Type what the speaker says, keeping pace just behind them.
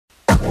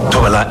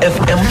thobela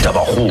FM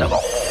Tabakgolo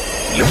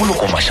le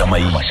moloko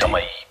mashamaite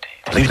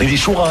re di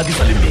shoga di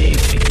sa le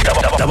metsi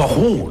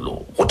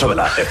Tabakgolo go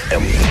thobela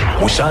FM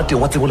mošate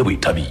wa tsebo le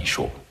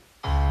boithabišo.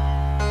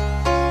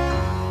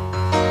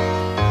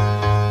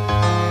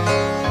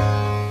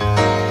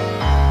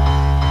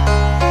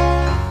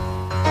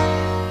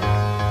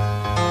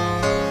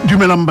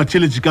 Dumelang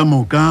batšheletši ka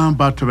moka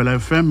ba thobela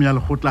FM ya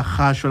lekgotla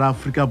kgašo la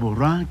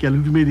Afrika-Borwa ke a le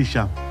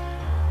dumediša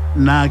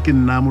nna ke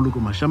nna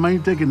moloko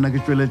mashamaite ke nna ke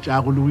tšweletša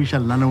go le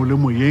buiša lenaneo le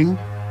moyeng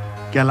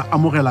ke a la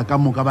amogela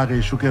ka moka ba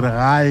gešo ke re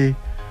gae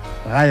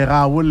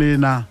ga bo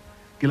lena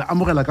ke la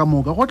amogela ka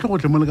moka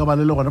gohle mo le ka ba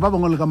le gona ba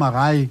bangwe le ka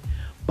magae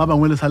ba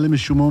bangwe le sa le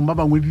mešomong ba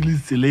bangwe di le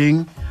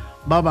tseleng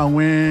ba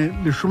bangwe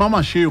le šoma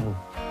mašego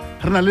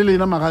re na le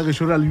lena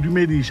magagešo re a le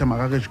dumediša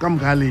magagešo ka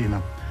moka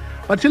lena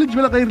batšheletši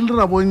bela ka e rile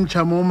ra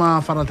bontšha mo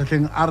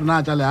mafaratlhatlheng a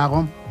rena tša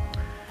leago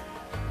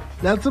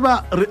le a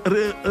tseba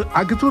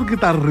a ke tsore ke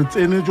ta re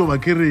tsene jo ba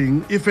ke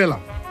reng e fela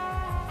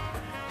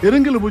e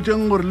reng ke le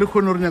botseng gore le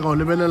kgone re nyaka go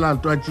lebelela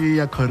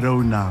twatsi ya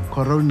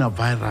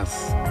coronavirus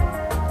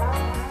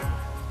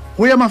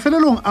go ya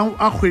mafelelong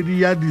a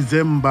kgwedi ya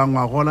December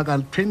ngwagola ka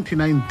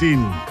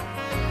 2019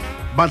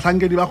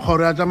 batlhankedi ba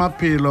kgoro ya tša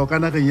maphelo ka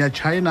nageng ya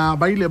China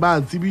ba ile ba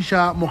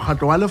tsebiša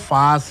mokgatlo wa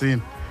lefase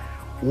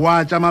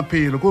wa tša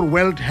maphelo kore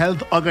World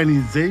Health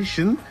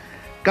Organization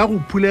ka go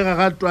phulega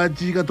ga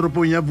twatsi ka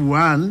toropong ya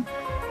Wuhan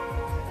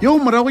yeo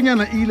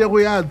moragonyana ile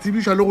go ya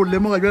tsebišwa le go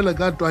lemoga bjale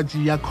ka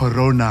twatsi ya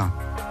corona.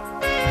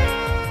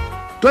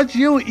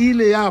 Twatsi yeo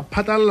ile ya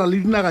phatlalela le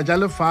dinaga tša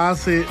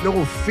lefase le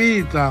go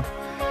feta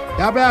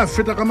ya ba ya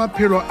feta ka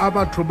maphelo a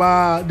batho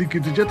ba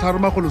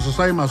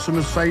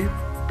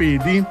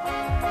 3,382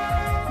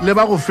 le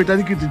ba go feta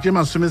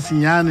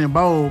 9,9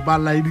 bao ba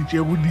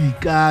laeditšego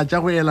dika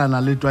tša go elana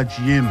le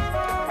twatsi yeno.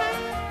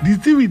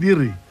 Ditsebi di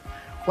re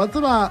wa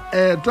tseba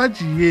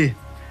twatsi ye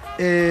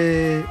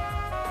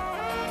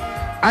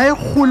a e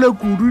gole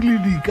kudu le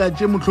dika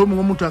tše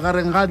mohlomongwe motho a ka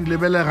reng ga di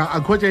lebelega a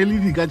khwetša e le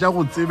dika tša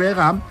go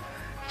tsebega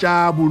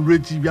tša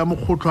bolwetsi bja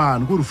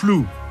mokgotlhwane kore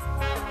flu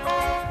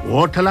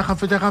go thela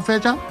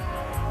gafetša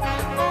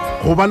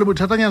go ba le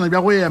bothatanyana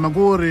bja go ema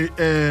kore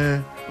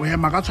o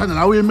ema ka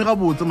tshwanela o eme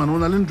gabotse mane o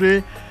na le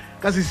ntwe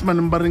ka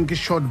seisimaneng ba reng ke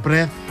short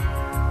breath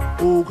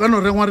o ka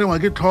no rengwa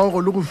ke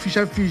tlhogo le go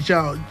fiša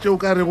tšeo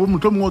ka rego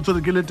motlho mongwe o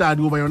tswere ke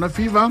letadi goba yona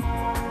fever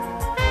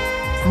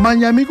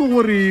manyami ke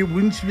gore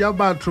bontši bja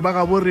batho ba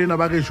ga bo rena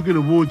ba gešo ke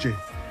le botse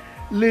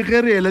le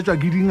ge re eletswa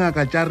ke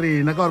dingaka tša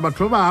rena ka gore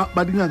batho ba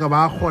dingaka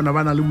ba kgona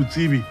ba na le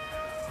botsebi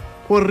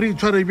gore re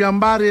itshware bjang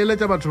ba re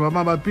eletša batho ba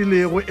mabapi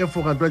le go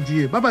efoga twatsi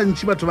ye ba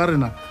bantši batho ba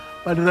rena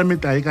ba dira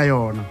metlae ka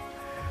yona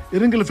e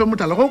reng ke lefe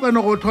motlhala go ka no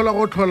go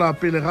thola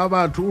pele ga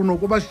batho o no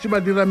ko ba šitše ba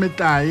dira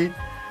metlae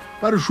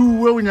ba re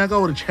šuwe o nyaka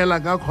gore tšhela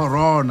ka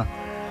corona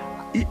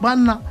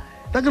banna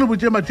ta ke le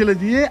botse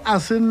matšheletši ye a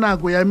se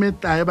nako ya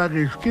metlae ba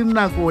gešo ke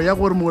nako ya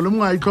gore mongwe le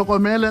mongwe a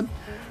ihlokomele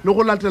le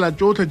go latela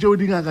tšotlhe tšeo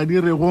dingaka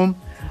di rego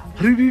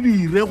re di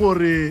dire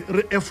gore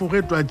re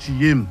efoge twatsi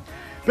ye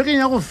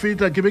bekeng ya go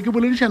feta ke be ke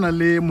boledišana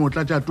le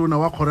motlatšatona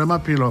wa kgoro ya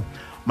maphelo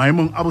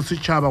maemong a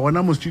bosetšhaba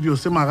gona mo studio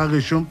se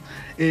magagešo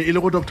e le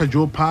go Dr.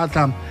 Joe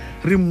Phatla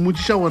re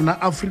mmotšiša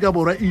gorena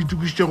Afrika-Borwa e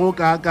itukišitšego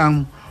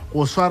kaakang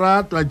go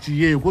swara twatsi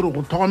ye gore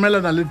go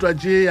tlhokomelana le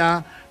twatsi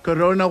ya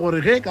corona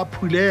gore ge ka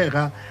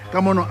phulega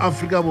ka mono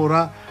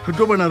Afrika-Borwa re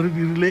tlo bona re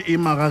dirile e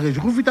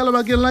magagešo go fita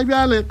lebakeng la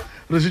bjale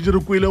re setse re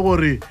kwele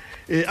gore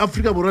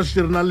Afrika-Borwa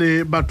se re na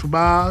le batho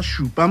ba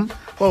šupa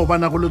bao ba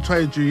nago le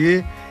tshwaetso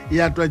ye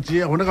ya twatsi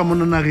ye gona ka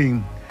mono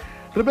nageng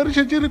re be re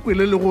šetse re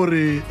kwele le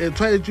gore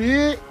tshwaetso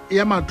ye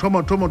ya mathomo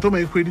e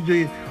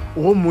kgweditšwe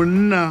go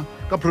monna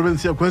ka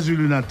province ya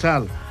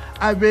KwaZulu-Natal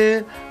a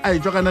be a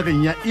etswa ka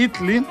nageng ya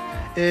Italy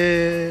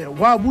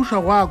go a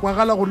bušwa go a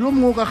kwagala gore yo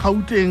mongwe ka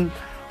Gauteng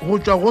go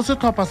tšwa go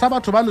setlhopha sa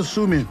batho ba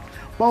 10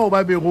 bao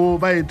ba bego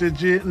ba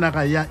etetše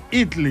naga ya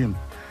Italy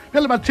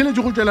bjale ba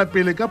theletše go tšwela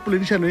pele ka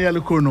poledišano ya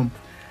lekgono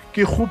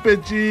ke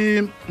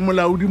kgopetše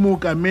molaodi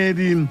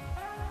mookamedi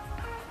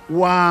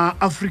wa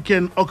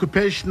African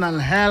Occupational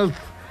Health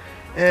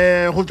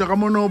go tšwa ka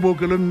mono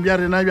bookelong bja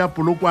rena bja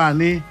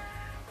Polokwane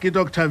ke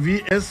Dr.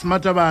 V.S.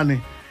 Matabane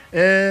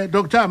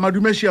Dr.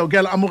 Madumešiao ke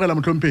a le amogela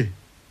mohlompe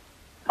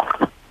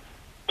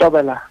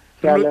tobela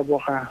ke a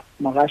leboga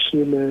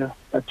mogaši le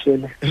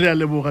batšhele re a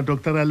leboga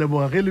doctor re a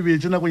leboga ge le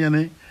beetse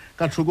nakonyane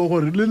ka thoko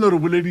gore le no re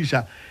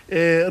bolediša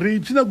re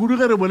itšhina kudu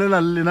ge re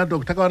bolela le lena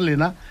doctor ka gore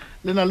lena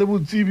le na le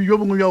botsebi jo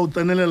bongwe bja go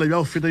tsenelela bja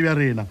go feta bja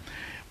rena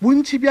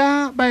bontši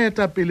bja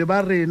baetapele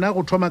ba rena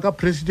go thoma ka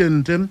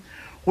presidente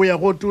go ya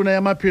go tona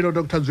ya maphelo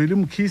Dr. Zweli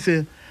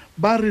Mkhize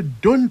ba re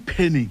don't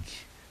panic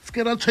se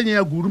ke ra tshwenya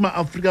ya kudu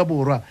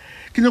ma-Afrika-Borwa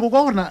ke nyako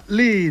ka gorena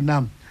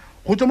lena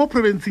go tswa mo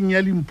provinceng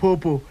ya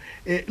Limpopo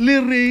le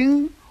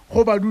reng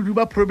go badudi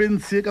ba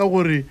province ka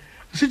gore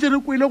se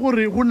tšere kwele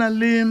gore go na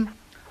le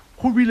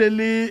go bile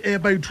le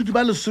baithuti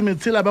ba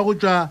 10 ba go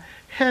tšwa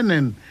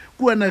Henan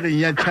kua nageng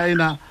ya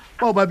China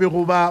bao ba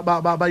bego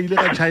ba ile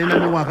ka China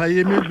mengwaga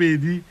ye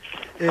mebedi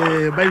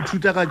ba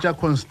ithuta ka tša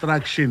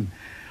construction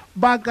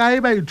ba kae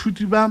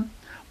baithuti ba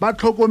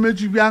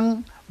tlhokometse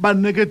bjang ba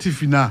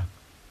negative na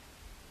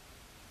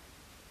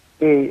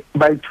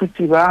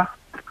baithuti ba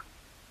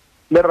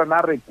le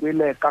rena re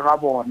kwele ka ga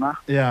bona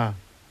ya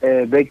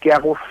beke ya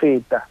go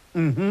feta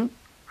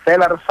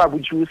fela re sa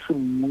botsiwe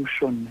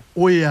semmušo nne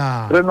o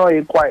ya re no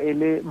e kwa e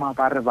le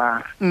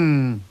mabarebare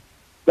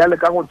jale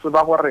ka go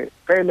tseba gore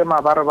ka e le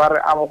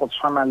mabarebare a go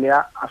tshwana le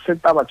a se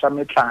taba tša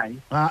metlae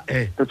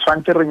re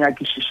tshwantse re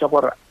nyakišiše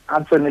gore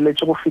a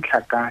tseneletse go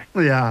fitlha kae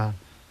ya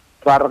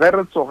ra re ge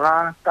re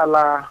tsoga ka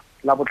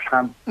la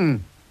botlhano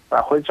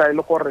ra hwetša e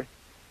le gore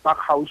ba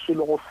kgauswi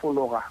le go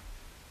fologa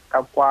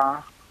ka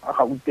kwa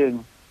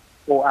gauteng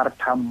o R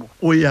Tambo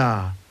o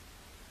ya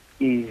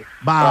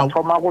ba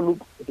thoma go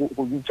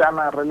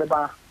bitsana re le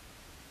ba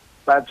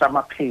tša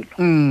maphelo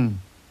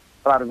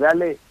ra re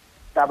bjale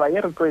taba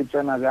ye re tlo e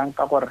tsena bjang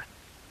ka gore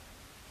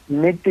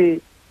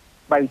nnete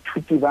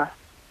baithuti ba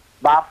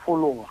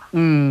fologa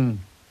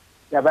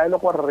ya ba e le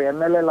gore re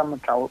emelela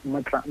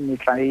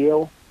metlae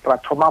eo ra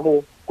thoma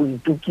go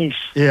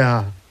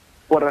itukiša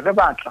gore ge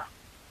batla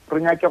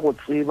re nyake go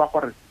tseba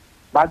gore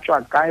ba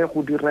tswa kae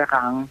go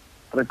diregang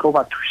re tlo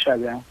ba thuša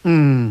bjang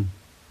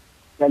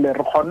jale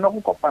re kgonne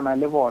go kopana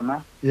le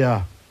bona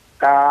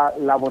ka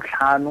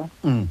labotlhano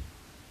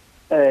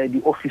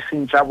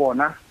di-officing tša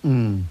bona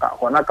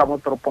gona ka mo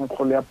toropong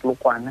kgolo ya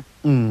Polokwane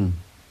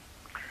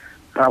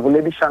ra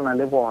boledišana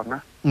le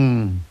bona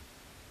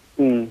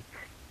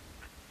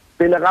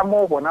pele ga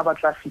moo bona ba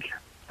tla fitlha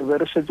re be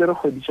re šetse re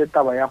kgweditše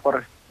taba ya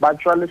gore ba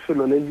tswa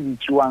lefelo le le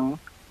bitsiwang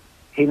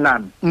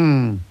Henan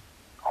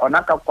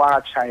gona ka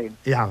kwa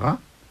China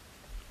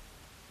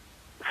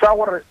sa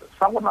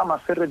go nama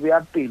se re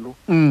bea pelo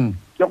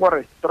ke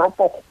gore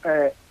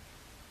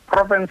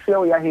province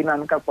eo ya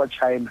Henan ka kwa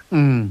China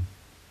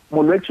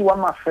molwetsi wa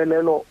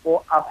mafelelo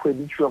o a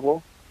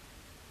hweditšwego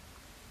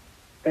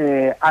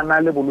a na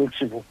le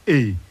bolwetsi bo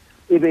e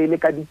be ile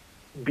ka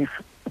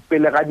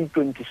pele ga di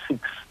 26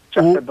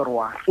 tša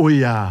February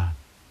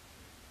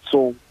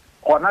so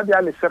gona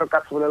bjale se re ka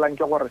se bolelang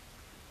ke gore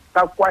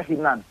ka kwa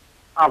Henan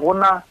a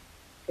gona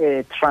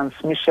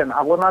transmission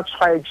a gona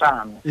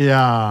tshwaetšano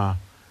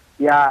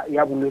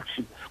ya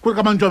bolwetsi ko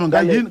ka mantšwa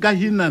ka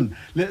Henan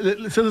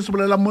se se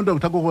bolela mo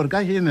doctor go gore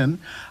ka Henan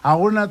a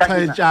gona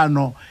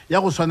tshwaetšano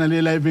ya go swana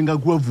le live ka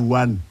kwa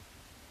Vuan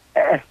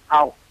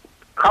ao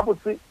ga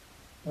botse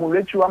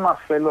molwetsi wa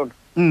mafelo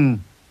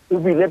o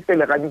bile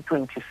pele ga di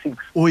 26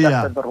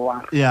 tša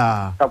February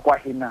ka kwa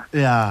Henan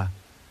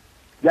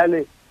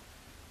jale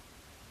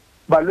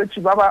balwetsi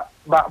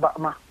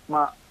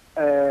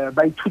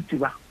baithuti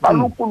ba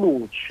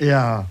lokolotše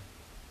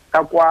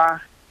ka kwa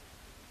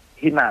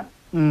Henan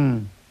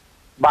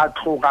ba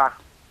tloga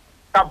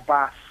ka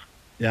bus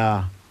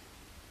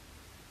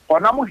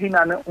gona mo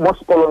Henan mo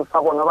sekolong sa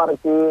gona ba re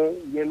ke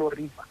Yellow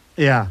River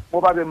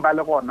mo ba beng ba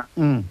le gona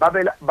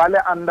ba le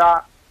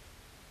under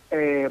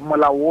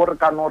molao o re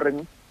ka no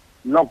reng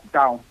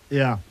lockdown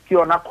ke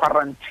yona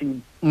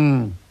quarantine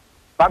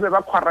ba be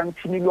ba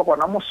quarantine le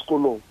gona mo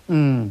sekolong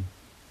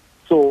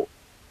so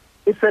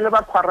e fele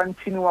ba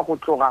quarantine wa go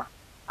tloga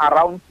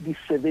around the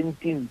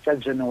 17 tša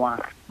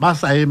January ba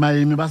sa e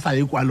maeme ba sa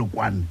e kwa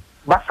lekwane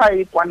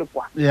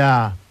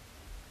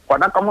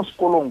gona ka mo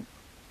sekolong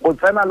go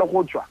tsena le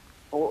go tswa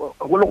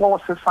go le go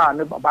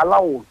sesane ba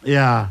laola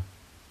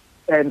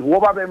and wo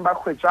ba beng ba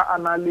hwetša a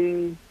na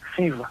le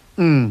fever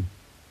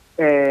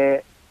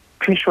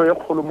phišo e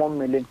kgolo mo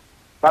mmeleng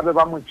ba be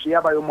ba mo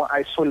tšea ba yo mo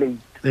isolate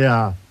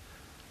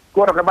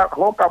gore ge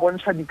o ka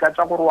bontšha dika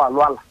tša gore wa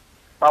lwala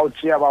ba o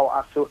tšea ba o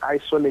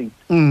isolate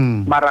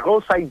mara ge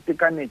o sa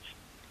itekanetše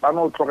ba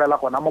no o tlogela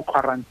gona mo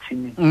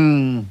quarantine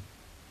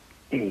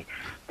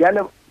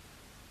bjale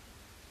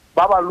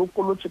ba ba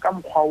lokolotše ka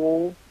mokgwa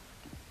wo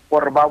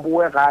gore ba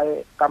boe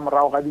gae ka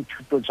morago ga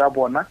dithuto tša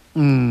bona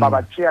ba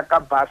ba tšea ka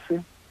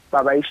base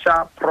ba ba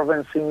iša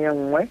provinceng ye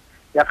nngwe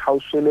ya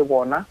kgauswi le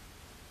bona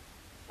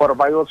gore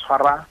ba yo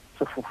tshwara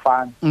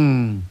sefofane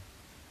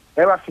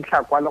ge ba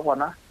fitlha kwa le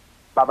gona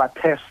ba ba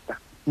testa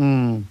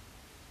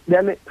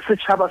bjale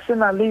setšhaba se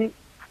na le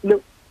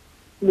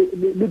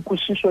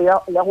kwešišo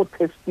ya go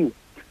testiwa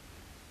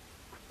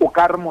o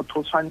ka re motho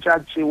o tshwantse a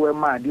tšewe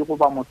madi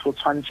goba motho o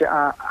tshwantse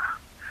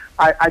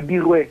a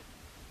dirwe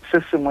se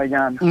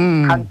sengwenyana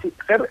kgante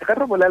ge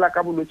re bolela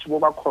ka bolwetsi bo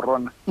ba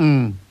corona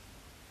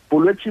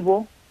bolwetsi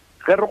bo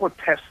ge re go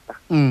testa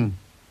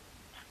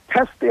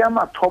test ya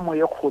mathomo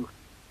ye kgolo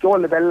ke go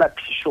lebelela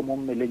phišo mo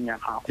mmeleng ya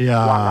gago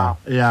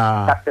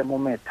ka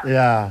thermometer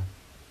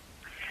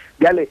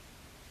bjale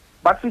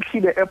ba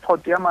fihlile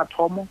airport ya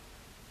mathomo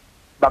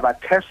ba ba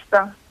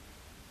testa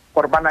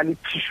gore ba na le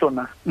phišo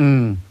na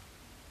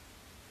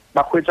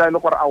ba hwetša e le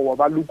gore aowa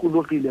ba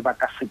lokologile ba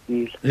ka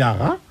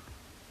sepela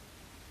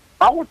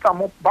ba go tla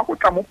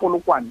mo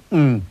Polokwane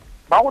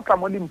ba go tla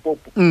mo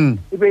Limpopo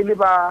e be ile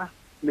ba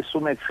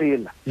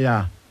lesometshela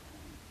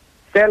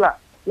fela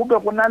go be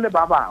go na le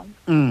ba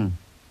bangwe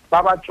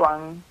ba ba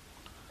tswang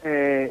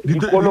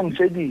dikolong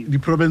tse dingwe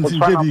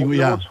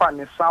go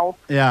tshwane South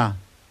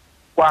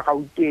kwa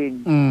Gauteng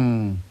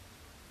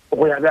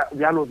go ya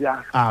bjalo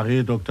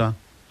doctor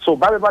so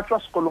ba be ba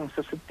tswa sekolong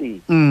se se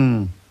teng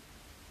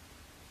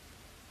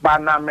ba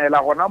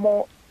namela gona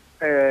mo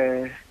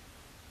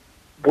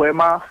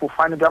boema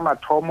fofane ba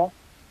mathomo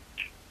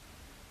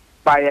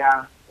ba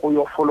ya go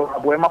yo fologa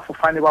boema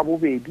fofane ba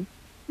bobedi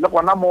le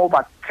gona mo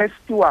ba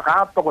testiwa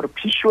gape gore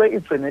phišo e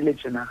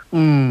tseneletse na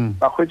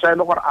ba hwetša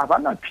ile gore a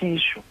bana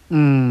phišo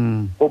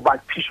go ba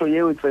phišo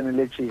yeo e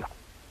tseneletsego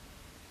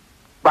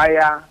ba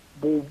ya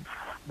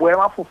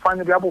boema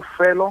fofane bja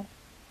bofelo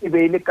e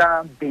be ile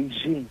ka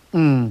Beijing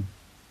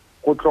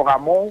go tloga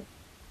mo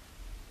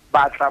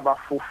ba tla ba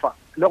fofa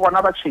le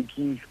gona ba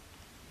tšhekile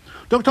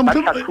Dr. ba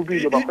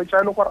tlhatlhobile ba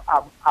hwetša ile gore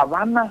a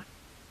bana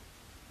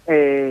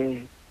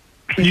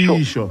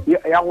phišo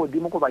ya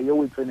godimo go ba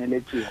yeo e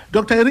tseneletsego.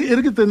 Doctor e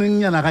re ke tseneng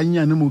nyana ga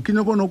nnyane mo ke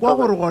nyako no kwa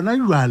gore gona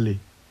jwale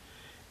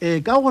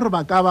ka gore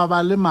ba ka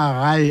ba le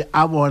magae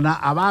a bona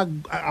a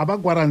ba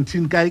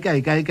quarantine kae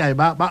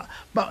ba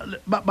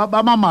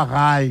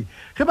magae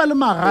ge ba le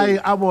magae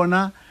a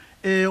bona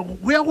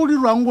go ya go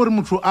dirwang gore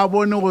motho a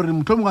bone gore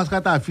motho mongwe a se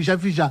ka ta fisha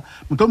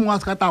motho mongwe a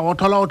se ka ta go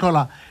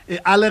thola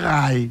a le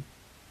gae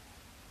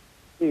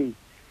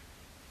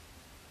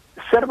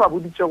se re ba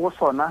boditse go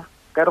sona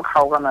ka re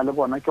kgaogana le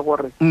bona ke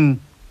gore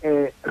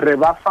re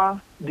ba fa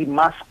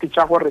di-mask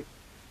tša gore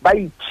ba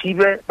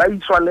ithibe ba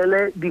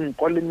itswalele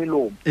dinko le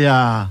melomo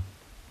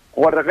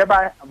gore ge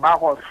ba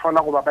go hlola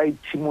goba ba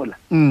ithimola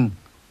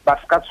ba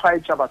se ka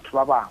tshwaetša batho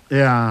ba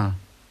bangwe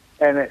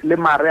and le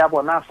mare a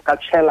bona a se ka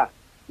tšhela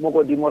mo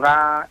godimo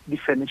ga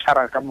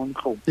di-furniture ka mo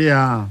ntlong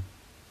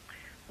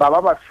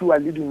ba fiwa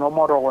le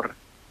dinomoro gore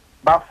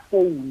ba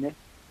foune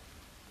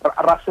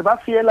ra se ba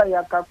fiela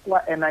ya ka kwa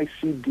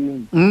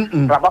NICD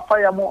ra ba fa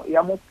ya mo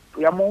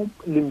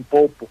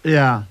Limpopo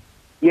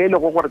ye ile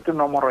go gore ke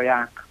nomoro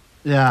ya ka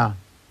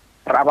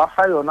ra ba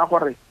fa yona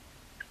gore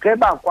ge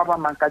ba kwa ba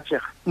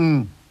makatšega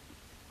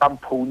ba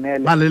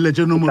mphounele ba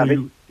leletse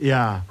nomoro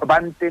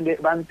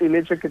ba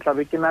nteletse ke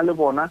tlabe ke na le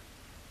bona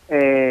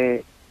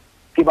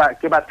ke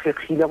ba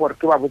thekgile gore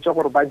ke ba botse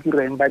gore ba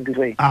direng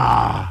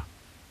a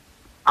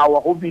wa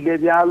go bile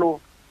bjalo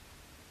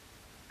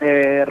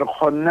re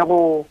kgonne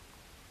go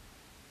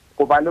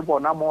ba le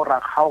bona mo ra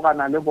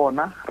kgaogana le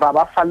bona ra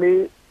ba fa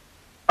le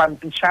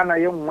pampitšhana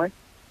ye nngwe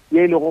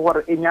ye ile go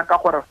gore e nyaka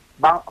gore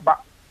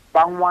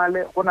ba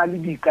ngwale go na le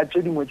dika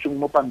tše dingwe tšeng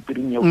mo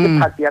pampiring eo ke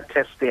part ya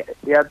test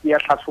ya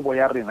tlhatlhobo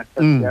ya rena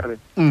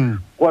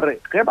gore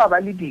ge ba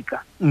le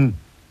dika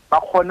ba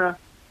kgone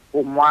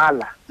go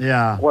ngwala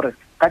gore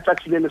ka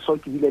tšatši le leso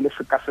ke bile le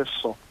seka se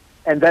so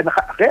and then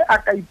ge a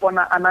ka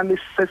ipona a na le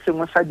se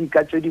sengwe sa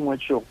dika tše dingwe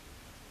tšeo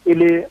e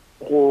le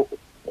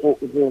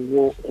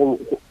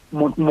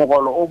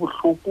mogolo o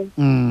bohloko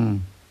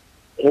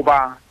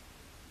goba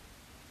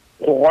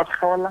go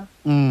gohlola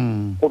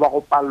goba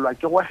go pallwa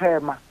ke go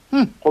hema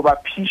goba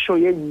phišo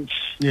ye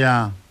ntši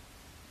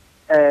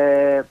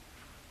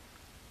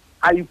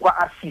a ikwa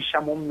a fiša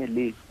mo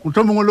mmeleng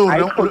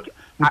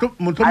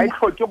a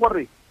itlhoke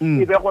gore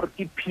e be gore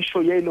ke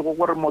phišo ye e lego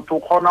gore motho o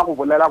kgona go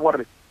bolela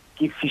gore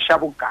ke fiša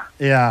boka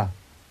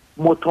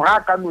motho ga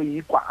a ka no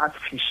ikwa a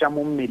fiša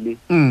mo mmeleng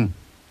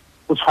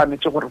o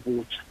tshwanetse gore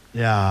botša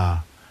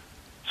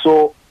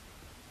so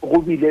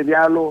go bile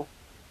bjalo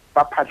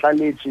ba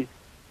phatlaletše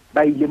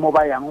ba ile mo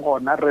ba yang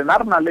gona rena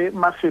re na le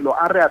mafelo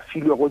a re a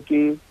filwego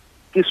ke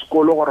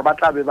sekolo gore ba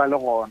tla be ba le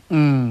gona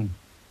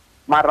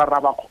mara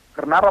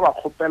rena ra ba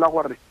kgopela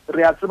gore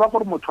re a tseba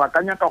gore motho a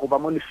ka nyaka go ba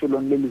mo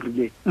lefelong le le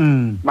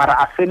rileng mara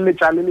a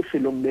feleletša le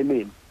lefelong le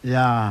lengwe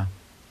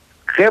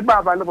ge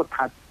ba le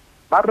bothata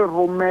ba re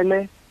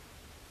romele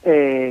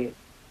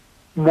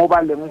mo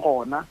ba leng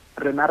gona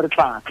rena re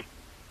tlatla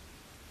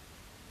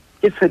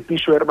ke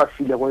tshepišo e re ba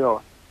filego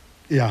yona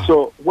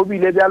so go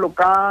bile bjalo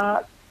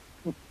ka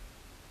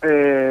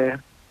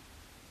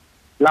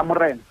la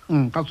morena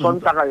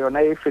sontaga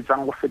yona e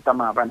fetsang go feta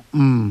maabane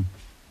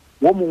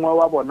wo mongwe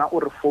wa bona o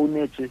re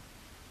founetse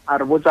a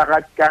re botsa ka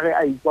ge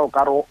a ikwa o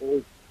ka re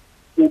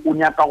o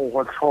nyaka go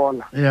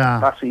gohlola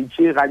ra se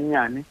itše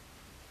gannyane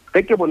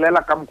ge ke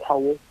bolela ka mokgwa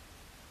wo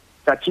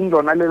tšatšing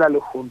lona le la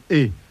legolo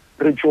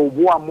re tšo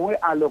boa mo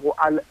a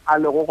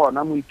lego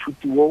gona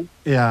moithuti woo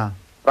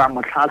ra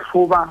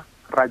motlhatlhoba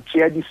ra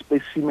tšea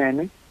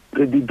di-specimen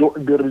re di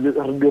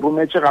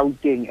rometse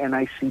gauteng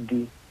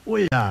NICD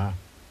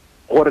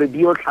gore di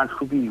yo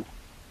tlhatlhobiwa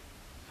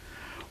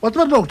wa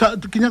tseba doctor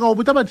ke nyaka go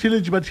botsa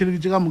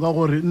batheeleditše ka moka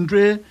gore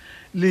ntwe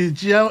le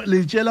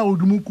tšeela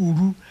godimo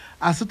kudu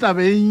a se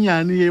taba e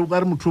nnyane ye o ka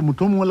re motho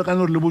mongwe le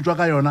kane gore le botswa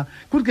ka yona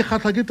kore ke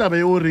kgatlhwa ke taba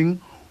ye o reng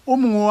o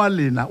mongwe wa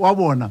lena wa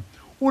bona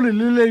o le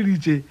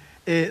leleditše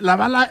la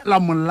ba la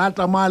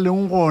molata mo a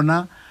leng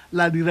gona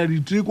la dira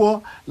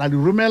diteko la di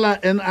romela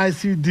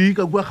NICD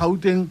ka kwa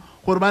gauteng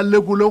gore ba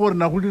lekole gore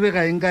na go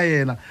direga eng ka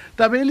yena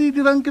taba e le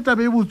dirang ke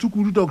taba e botse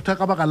kudu doctor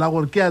ka baka la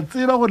gore ke a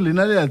tseba gore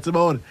lena le a tseba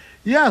gore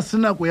ya se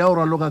nako ya go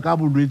raloka ka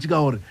bolwetsi ka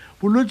gore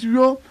bolwetsi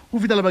bjo go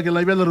fita lebakeng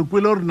la bjale re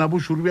kwele gore na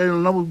bošoro bja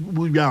yona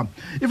bjang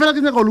e fela ke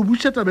nyaka go le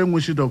buša taba e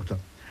ngwese doctor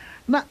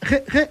na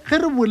ge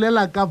re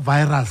bolela ka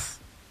virus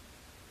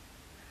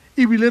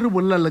ebile re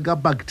bolela le ka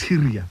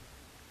bacteria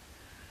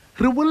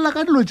re bolela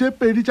ka dilo tše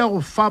pedi tša go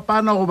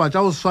fapana goba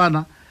tša go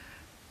swana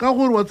ka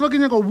gore wa tseba ke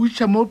nyaka go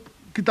buša mo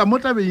ke tla mo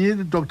tabeng ye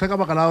doctor ka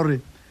baka la gore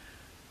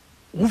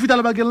go fita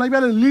lebakeng la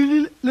bjale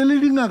le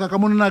dingaka ka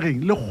mo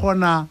nageng le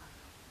kgona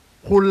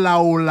go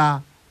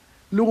laola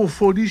le go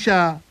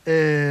fodiša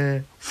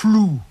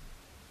flu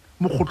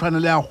mokgotlhwane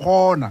le a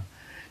kgona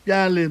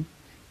bjale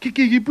ke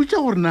iputša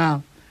gore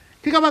na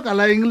ke ka baka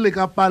la eng le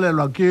ka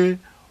palelwa ke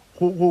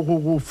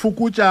go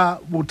fokotša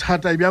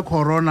bothata bja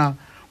corona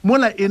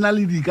mola e na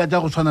le dika tša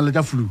go tshwana le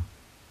tša flu.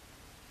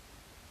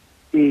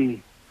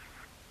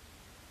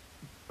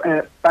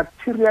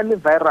 Bacteria le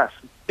virus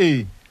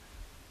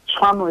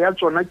tshwano ya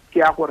tsona ke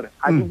ya gore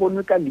a di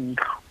bonwe ka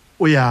leihlo.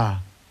 O ya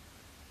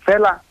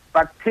fela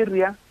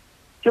bacteria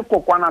ke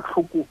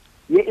kokwanahloko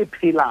ye e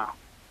phelago.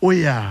 O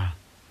ya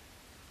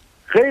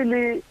ge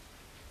le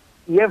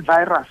ye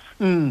virus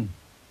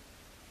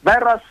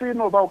virus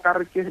no ba o ka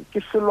re ke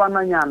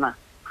selwananyana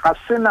ga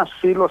sena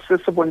selo se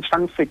se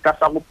bontšhang seka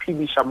sa go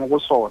phediša mo go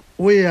sona.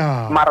 O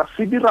ya mara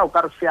se dira o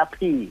ka re se a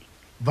phela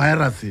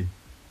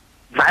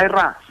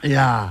virus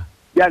ya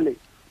yale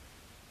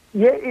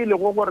ye e le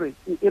go gore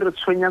e re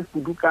tshwenya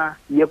kudu ka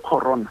ye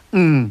corona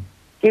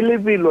ke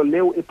lebelo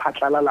leo e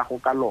phatlalalago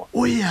ka lona.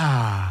 O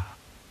ya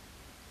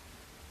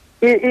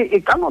e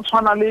ka no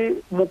tshwana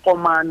le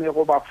mokomane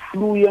goba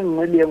flu ye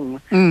nngwe le ye nngwe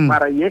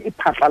mara ye e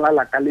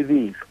phatlalala ka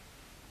lebelo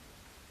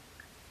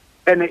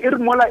ene e re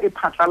mola e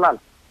phatlalala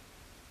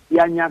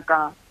ya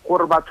nyaka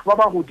gore batho ba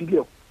ba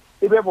godilego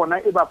e be bona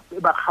e ba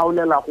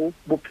kgaolelago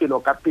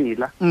bophelo ka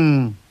pela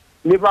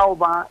le bao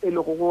ba e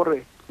le go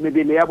gore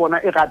mebele ya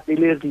bona e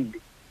gatelegile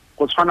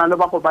go tshwana le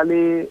ba go ba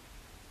le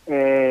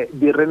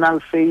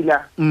di-renal failure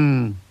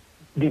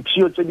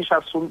dithio tse di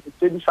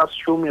sa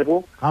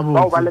šomego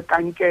bao ba le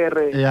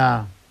kankere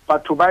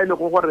batho ba e le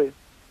go gore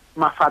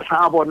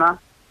mafatlha a bona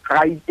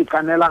ga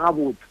itekanela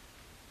gabotse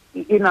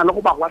e na le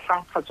go ba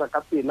gwatlhafatša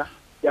ka pela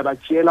ya ba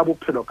tšeela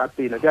bophelo ka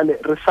pela bjale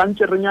re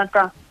santse re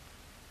nyaka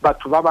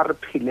batho ba ba re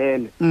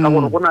phelele ka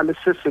gore go na le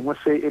se sengwe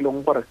se e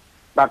leng gore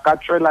ba ka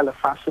tswela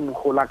lefase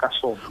mogola ka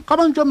sona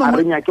a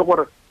re nyake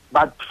gore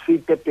ba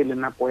fete pele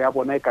nako ya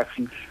bona e ka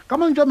fitlha. Ka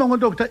mantswe a mangwe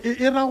doctor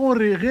e ra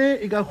gore ge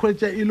e ka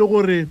hwetša e le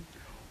gore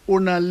o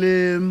na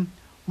le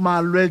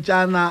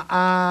malwetšana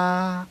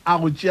a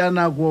go tšea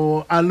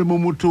nako a le mo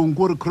mothong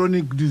gore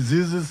chronic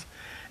diseases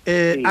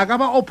a ka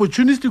ba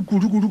opportunistic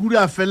kudu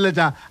a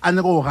feleletša a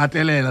nyaka go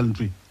gatelela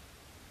ntwe.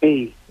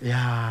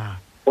 Ya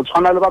o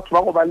tshwana le batho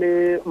ba go ba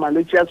le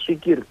malwetsi a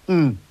swikiri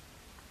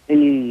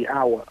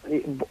awa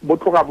bo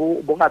tloga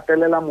bo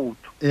gatelela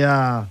motho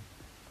ya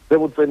re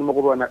botsene mo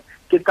go bona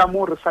ke ka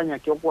mo re sa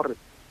nyake gore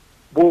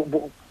bo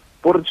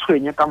re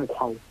tshwenye ka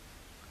mokgwa o.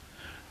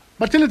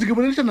 Batheletse ke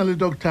boledišana le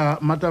Dr.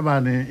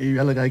 Matabane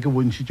bjale ka ke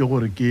bontšhitše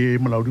gore ke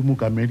molaodi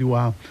mookamedi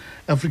wa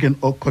African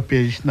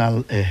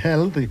Occupational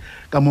Health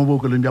ka mo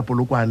bookelong bja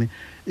Polokwane.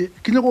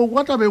 Ke nyako go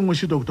kwata beng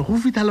moše doctor go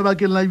fitlha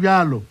lebakeng la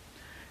bjalo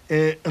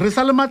re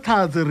sa le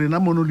matlhatse rena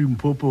mono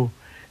Limpopo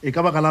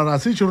ka baka la re a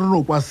se tšhe re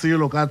no kwa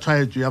selo ka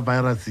tshwaetso ya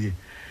virus ye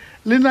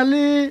le na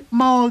le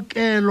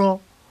maokelo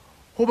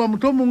goba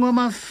motho mongwe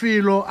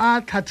mafelo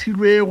a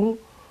tlhathilwego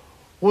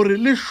gore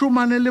le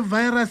šomane le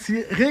virus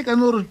ge e ka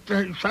no re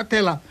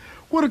šathela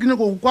kore ke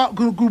nyako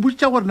go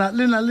botša gore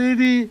le na le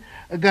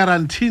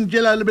di-guarantine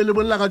tšela le be le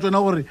bolela ka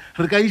tsona gore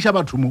re ka iša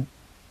batho mo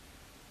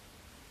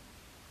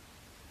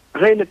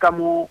ge le ka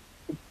mo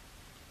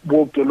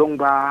bookelong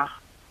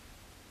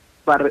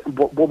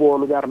bo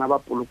bolo bja rena ba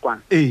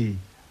Polokwane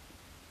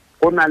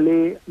go na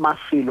le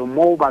mafelo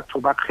mo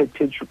batho re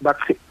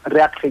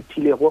a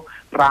kgethilego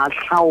ra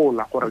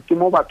hlaola gore ke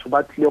mo batho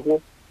ba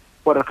tlilego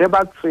gore ge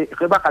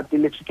ba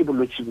gateletswe ke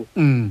bolwetsi bo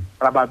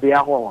ra ba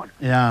beya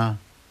gona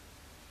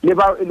le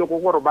ba e lego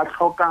gore ba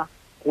tlhoka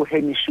go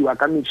hemišiwa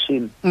ka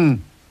metšhini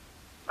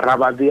ra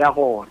ba beya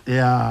gona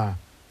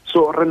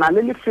so re na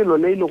le lefelo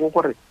le e lego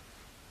gore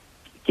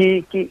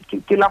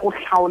ke la go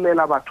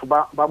hlaolela batho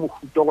ba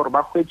mohuta gore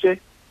ba hwetše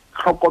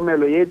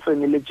hlokomelo ye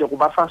tseneletšego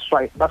ba sa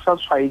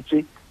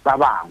tshwaetše ba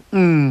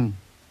bangwe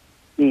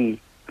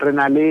re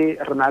na le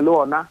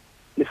ona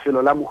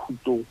lefelo la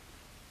mohutong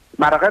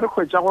mara ge re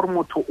hwetša gore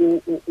motho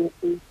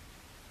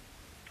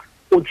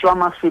o tswa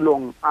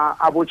mafelong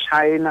a bo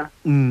China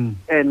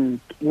and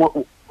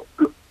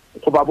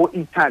goba bo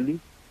Italy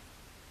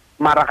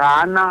mara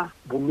ga ana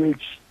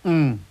bolwetši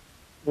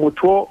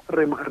motho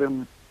re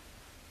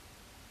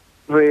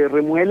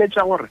mo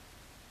eletša gore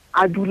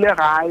a dule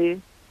gae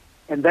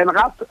and then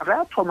ga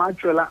a thoma a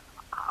tswela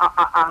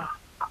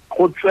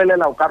go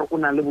tswelela o ka re o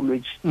na le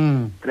bolwetši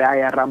re a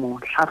ya ra mo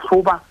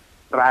tlhatlhoba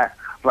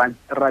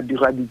ra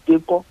dira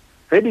diteko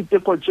ge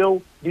diteko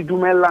tšeo di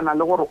dumelelana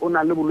le gore o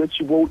na le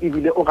bolwetši boo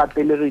ebile o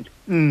gatelegile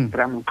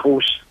re a mo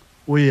tloša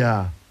o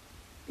ya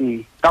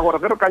ka gore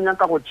ge re ka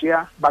nyaka go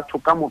tšea batho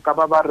ka moka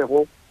ba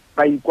rego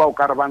ba ikwa o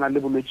ka re ba na le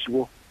bolwetši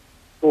bo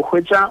o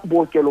hwetša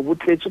bookelo bo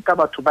tletše ka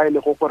batho ba e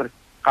lego gore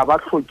ga ba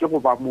tlhoke go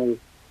ba moo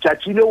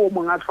tšatši le o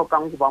mongwe a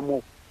tlhokang go ba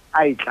moo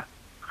a etla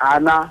ga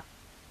ana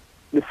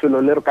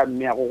lefelo le re ka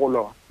mmeyago go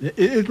lona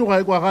e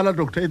tloga e kwagala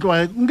doctor e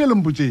tloga nke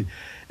lempotse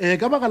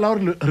ka baka la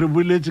gore re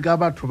boletše ka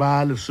batho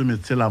ba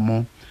 13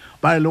 mo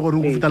ba e le gore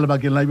go feta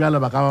lebakeng la bjale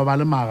ba ka ba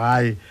le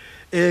magae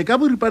ka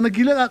boripana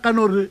ke ile ka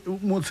no re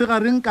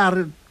motsegareng ka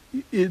re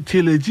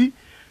theletši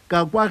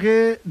ka kwa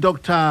ge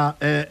Dr.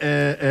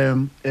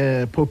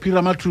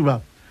 Popira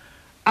Mathuba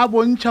a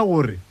bontšha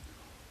gore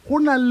go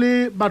na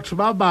le batho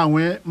ba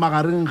bangwe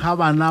magareng ga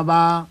bana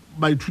ba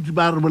baithuti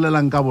ba re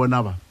bolelang ka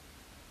bona ba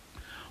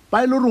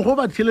ile gore go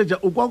ba theletša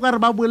o kwa ka re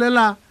ba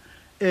bolela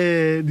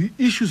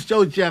di-issues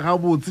tšao tšea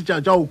gabotse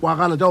tša o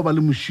kwagala tša o ba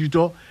le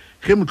mošito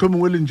ge motho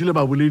mongwe lentši le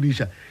ba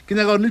bolediša ke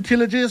nyaka gore le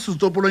theletše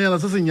setsopolonyana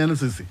se senyane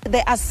se se.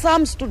 There are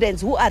some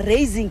students who are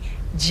raising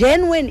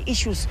genuine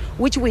issues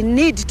which we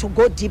need to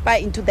go deeper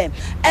into them,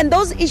 and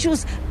those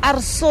issues are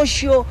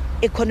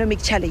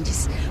socio-economic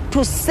challenges.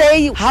 To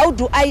say, how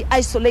do I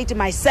isolate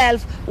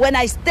myself when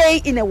I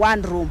stay in a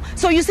one room?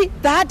 So you see,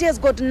 that has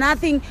got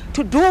nothing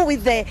to do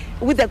with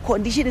the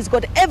condition. It's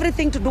got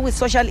everything to do with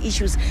social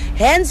issues.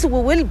 Hence,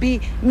 we will be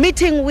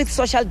meeting with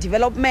social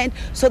development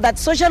so that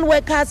social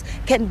workers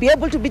can be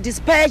able to be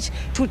dispatched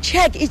to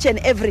check each and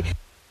every.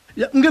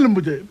 Ya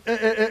ngelembute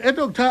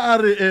doctor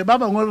a re ba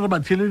bangwe re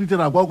ba theleditse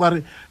ra kwa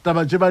re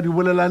taba tse ba di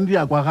bolelang di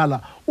a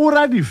kwagala o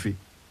ra dife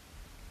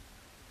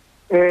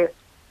ge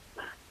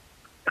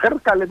re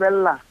ka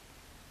lebella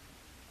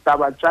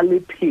taba tša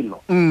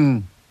lephelo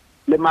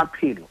le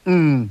maphelo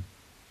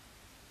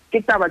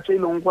ke taba tše e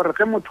leng gore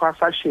ge motho a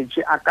sa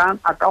šetše a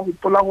ka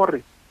gopola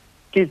gore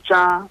ke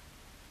tša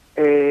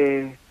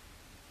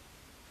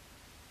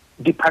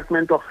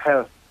Department of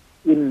Health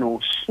in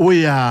Nosi. O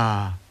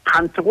ya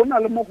gantse go na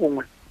le mo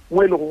gongwe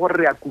mo e le gore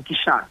re a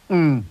kukišana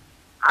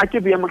ga ke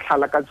bea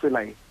motlhala ka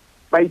tsela e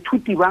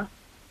baithuti ba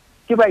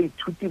ke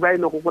baithuti ba e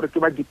le gore ke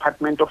ba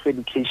Department of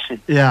Education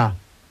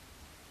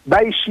ba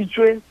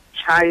išitswe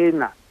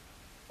China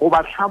go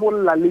ba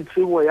tlhabolola le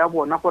tsebo ya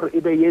bona gore e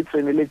be ye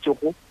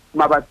tseneletšego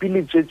mabapi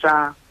le tše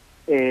tša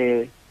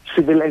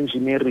civil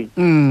engineering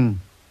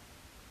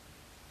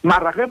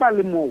mara ge ba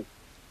le moo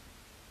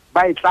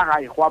ba e tla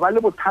gae go ba le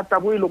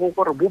bothata bo e le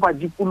gore bo ba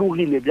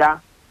dikologile bja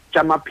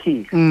tša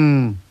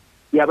maphelo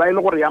ya ba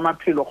ile gore ya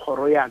maphelo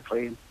kgoro ya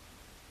tsena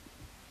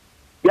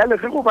ya le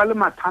ge go ba le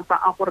mathata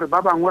a gore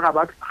ba bangwe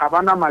ga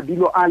bana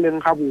madulo a leng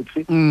ga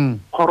botse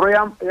kgoro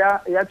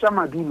ya tša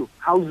madulo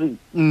housing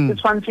e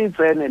tshwantse e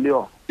tsene le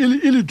yona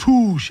e le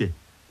thushe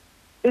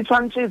e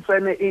tshwantse e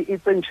tsene e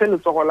tsentšhe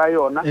letsogo la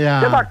yona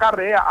le ba ka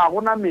re a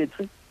gona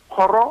metsi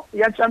kgoro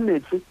ya tša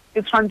metsi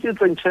e tshwantse e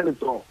tsentšhe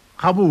letsogo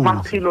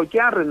maphelo ke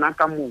a rena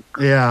ka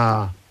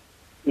moka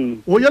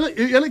o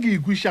yale ke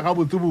ikwiša ga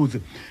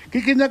botsebotse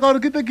ke nyaka gore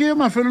ke te ke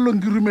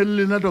mafelelong ke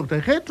rumele lena doctor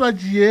ge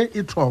twatsi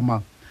e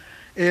thoma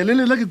le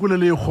lena ke kole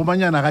le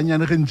kgomanyana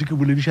ganyane ge ntse ke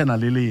boledišana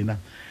le lena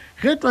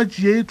ge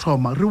twatsi e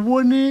thoma re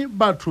bone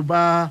batho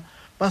ba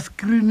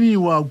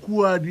screeniwa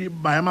kua di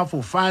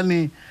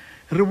baemafofane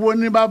re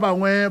bone ba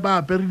bangwe ba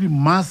apere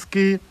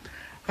di-maske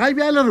ga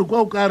bjale re kwa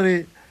o ka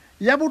re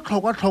ya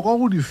botlhokwa-tlhokwa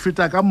go di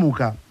feta ka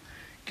moka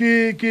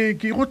ke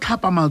go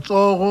tlhapa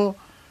matsogo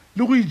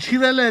le go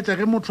itšhireletša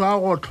ge motho a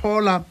go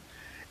tlhola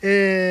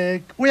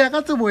o ya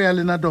ka tsebo ya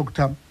lena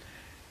doctor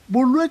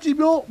bolwetši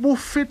bjo bo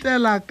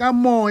fetela ka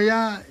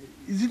moya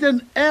is it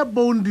an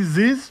airborne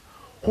disease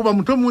goba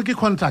motho mongwe ke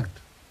contact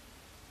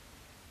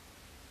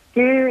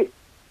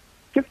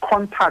ke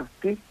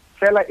contact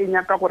fela e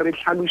nyaka gore e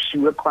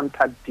tlhalošiwe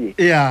contact e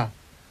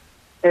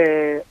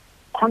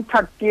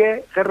contact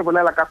e ge re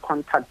bolela ka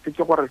contact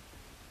ke gore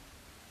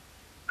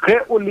ge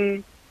o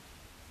le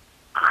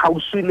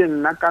kgauswi le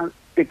nna ka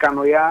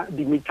tekano ya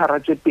dimetara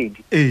tše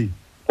pedi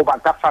goba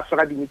ka fase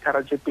ga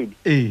dimetara tše pedi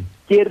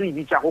ke re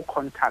bitša go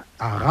contact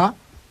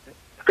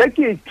ge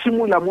ke e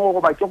thimola mo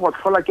goba ke go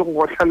tlhola ke go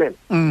gotlhelela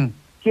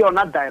ke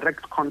yona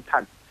direct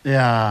contact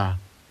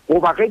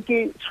goba ge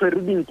ke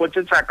tshwere dinko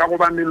tše tšaka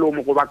goba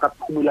melomo goba ka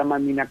phumula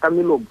mamina ka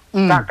melomo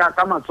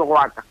ka matsogo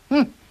aka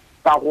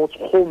ka go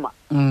kgoma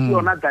ke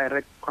yona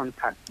direct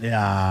contact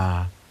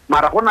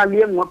mara go na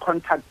le engwe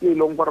contact e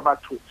leng gore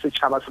batho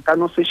setšhaba se ka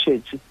no se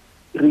šetše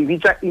re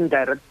bitša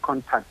indirect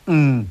contact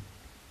nna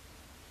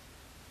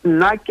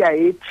ke a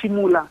e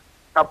thimola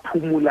ka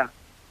phumula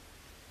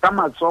ka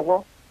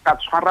matsogo ka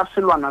tshwara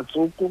selwana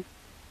tsoko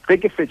ge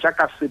ke fetša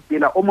ka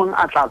sepela o mongwe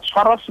a tla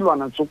tshwara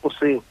selwana tsoko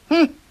seo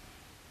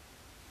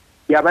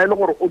ya ba e le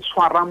gore o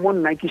tshwara mo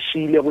nna ke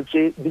šiile go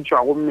tše di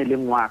tšwago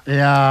mmeleng wa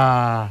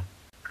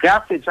ge a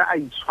fetša a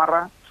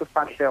itshwara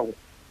sefahlego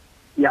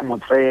ya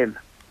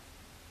motsena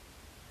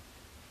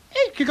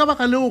ke ka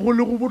baka leo go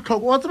le go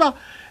botlhokwa wa tseba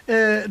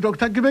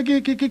doctor ke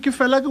be ke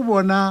fela ke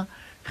bona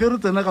ge re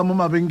tsena ka mo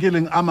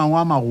mabenkeleng a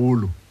mangwe a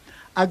magolo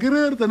a ke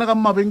re tsena ka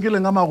mo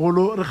mabenkeleng a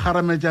magolo re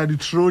kgarametša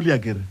di-trolley a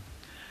kere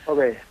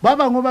ba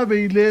bangwe ba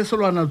beile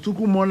selwana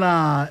tsuku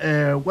mola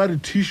kwa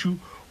di-tissue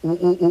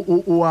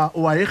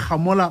o a e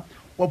gamola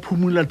wa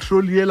phumula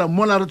trolley ela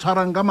mola re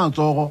tshwarang ka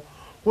matsogo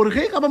gore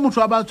ge e ka ba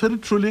motho a ba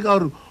tshwere trolley ka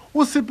gore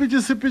o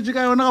sepetse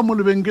ka yona ka mo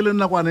lebenkeleng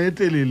nakwana e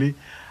telele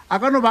a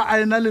ka no ba a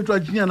ena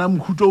letwatšinyana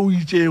mokhuto o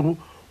itšego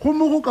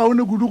gomme go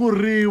kaone kudu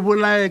gore re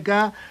bolae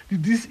ka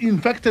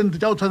di-disinfectant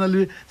tša go tshwana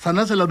le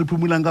sana sela re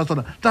phumulang ka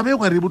sona tabe e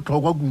kware e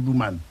botlhokwa kudu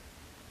mane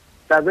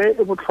tabe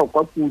e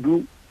botlhokwa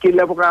kudu ke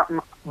leboga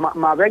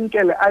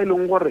mabenkele a e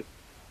leng gore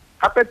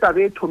gape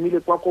tabe e thomile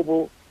kwa ko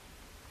bo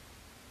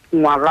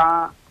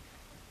ngwaga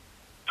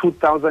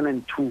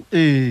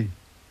 2002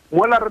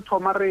 mola re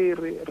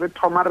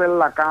thoma re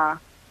lla ka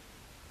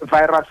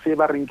virus e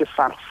ba reng ke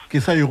SARS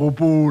ke sa e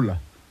gopola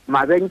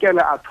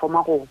mabenkele a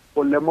thoma go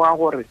lemoga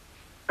gore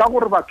ka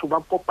gore batho ba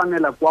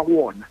kopanela kwa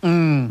go ona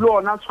le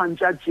ona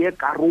tshwantse a tšee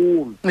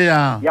karolo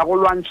ya go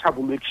lwantšha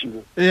bolwetši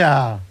bo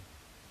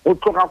go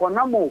tloga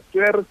gona mo ke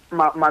re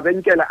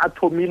mabenkele a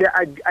thomile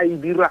a e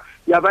dira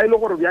ya ba ile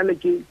gore bjale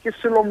ke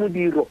selo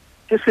modiro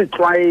ke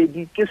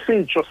setlwaedi ke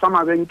setšo sa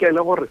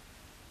mabenkele gore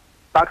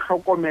ba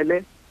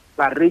hlokomele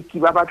bareki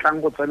ba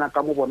batlang go tsena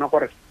ka mo bona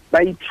gore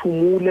ba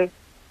ithumule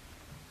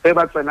ge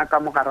ba tsena ka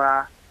mo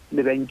gara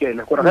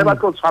lebenkele gore ge ba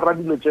tlo tshwara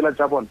dilo tsela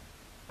tša bona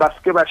ba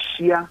seke ba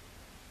šia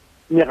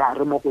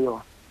megare mo go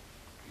yona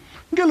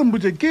nke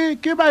lembotse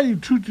ke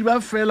baithuti ba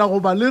fela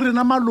goba le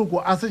rena maloko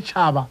a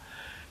setšhaba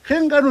ge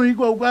nka no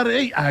ikwa o ka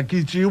re a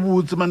ke tšee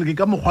botse mane ke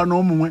ka mokgwana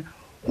o mongwe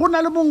go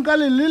na le monka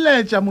le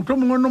leletša motho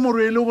mongwe nomoro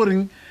e le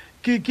goreng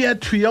ke ya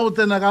thuya go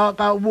tsena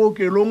ka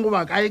bookelong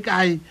goba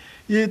kae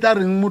ye ta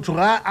reng motho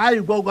ga a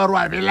ikwa o ka re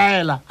wa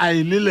belaela a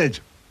e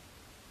leletša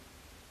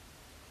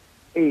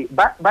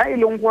ba e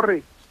leng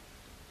gore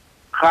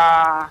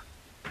ga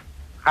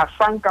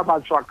sanka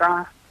ba tswa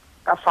ka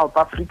South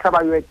Africa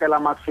ba yo etela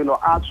mafelo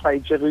a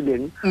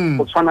tshwaetsegileng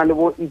go tshwana le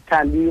bo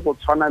Italy go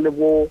tshwana le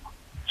bo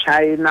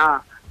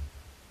China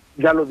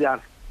jalo ge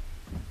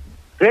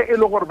e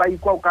le gore ba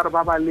ikwa o ka re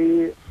ba ba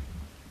le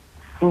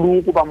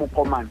flu go ba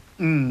mokomane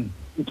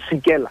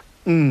tshikela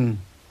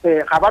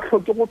ga ba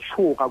tlhoke go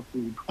tshoga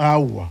kudu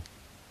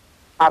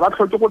a ba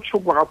tlhoke go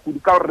tshoga kudu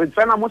ka gore re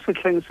tsena mo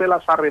setlheng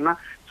sela sa rena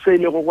se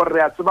ile go gore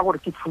re a tseba gore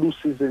ke flu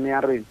season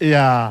ya rena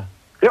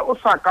ge o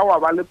sa ka wa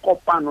ba le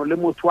kopano le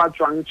motho wa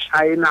tswang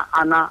China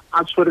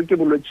a tshwere ke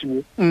bolwetši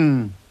bo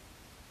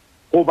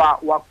goba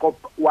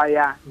wa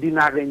ya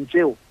dinageng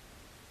tseo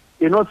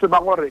e no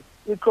tseba gore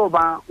e tlo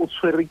ba o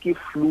tshwere ke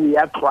flu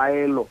ya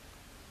tlwaelo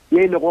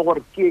ye ile go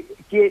gore ke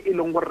e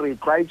leng gore re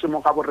tlwaetse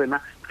mo ga borena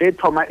ge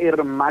thoma e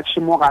re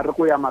matšhe mo gare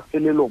go ya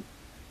mafelelong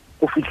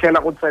go fitlhela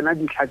go tsena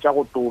ditlha tša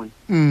go tone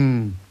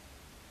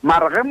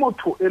mara ge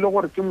motho e le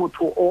gore ke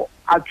motho o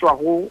a tswa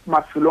go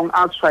mafelong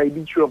a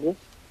tshwaeditšwego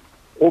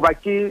goba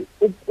ke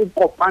o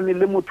kopane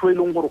le motho e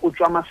leng gore o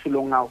tswa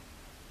mafelong ao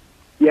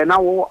yena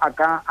o a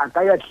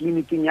ka ya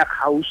tleliniking ya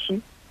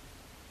kgauswi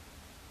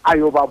a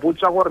yo ba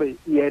botsa gore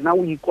yena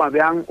o ikwa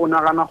bjang o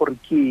nagana gore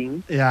ke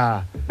eng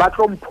ba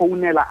tlo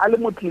mphounela a le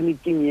mo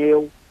tleliniking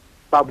eo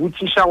ba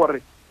botšiša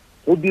gore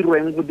go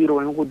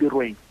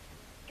dirweng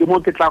ke mo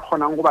ke tla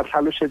kgonang go ba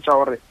tlhalošetša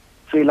gore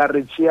tsela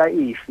re tšea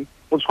efe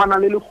go tshwana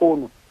le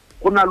lekgono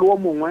go na le o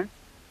mongwe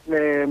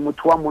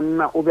motho wa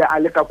monna o be a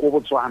le ka ko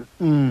Botswana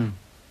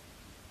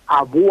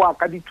a boa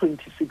ka di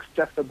 26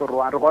 tša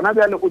February gona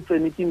bjale o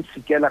tsene ke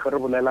Mtshikela ge re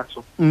bolela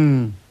so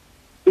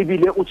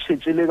ebile o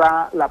tšhetše le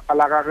ba lapa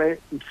la gage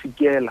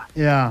Mtshikela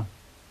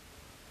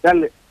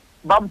bjale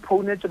ba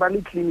mphounetse ba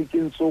le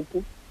tleliniking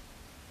tsoko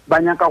ba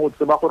nyaka go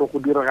tseba gore go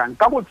diregang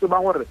ka go tseba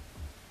gore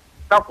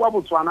ka kwa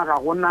Botswana ga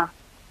gona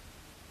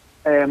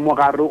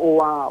mogare o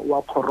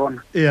wa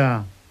corona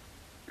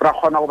ra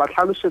kgona go ba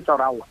tlhalošetša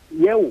gore awa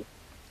yeo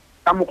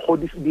ka mokgwa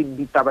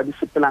ditaba di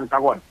sepelang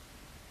ka gona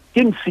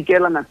ke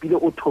Mtshikela napile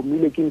o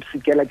thomile ke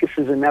Mtshikela ke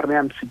season ya rena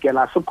ya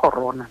Mtshikela se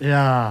corona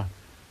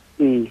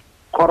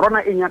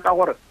corona e nyaka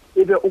gore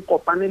e be o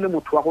kopane le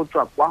motho wa go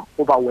tswa kwa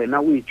goba wena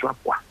o e tswa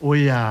kwa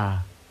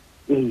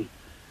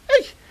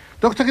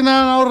doctor ke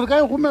nagana gore re ka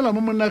e gomela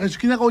mo monnageso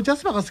ke nyaka o tša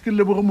sebaka se ke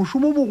leboge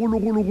mošomo o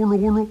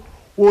mogologologologolo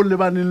o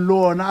lebaneng le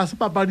ona a se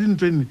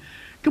papadintswene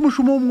ke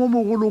mošomo o mongwe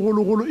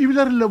mogologologolo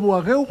ebile re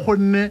leboga ge o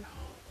kgonne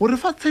gore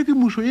fa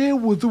tshedimušo ye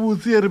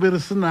botsebotse ye re be re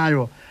se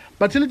nayo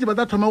batheletši ba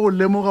tla thoma go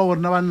lemoga gore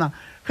na banna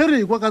ge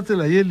re ekwa ka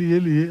tsela ye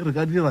re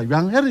ka dira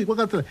bjang ge re ekwa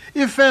ka tsela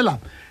e fela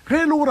ge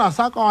e le gore a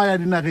sa ka wa ya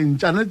dinageng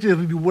tšana tše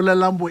re di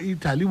bolelang bo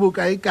Italy bo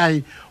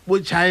kae bo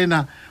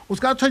China o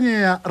se ka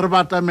tshwanyega re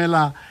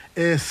batamela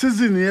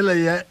season yela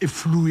ya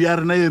flu ya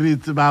rena ye re e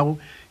tsebago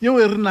yeo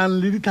e re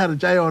nang le ditlhare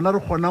tša yona re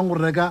kgonang go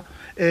reka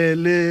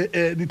le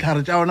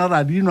ditlhare tša yona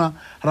ra dinwa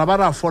ra ba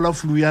ra fola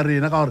flu ya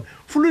rena ka gore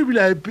flu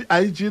ebile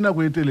a e tšee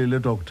nako e telele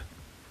doctor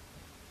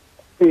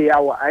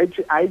awa a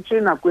e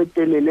tšee nako e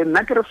telele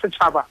nna ke re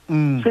setšhaba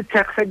se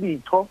thekge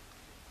ditho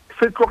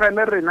se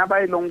tlogele rena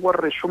ba e leng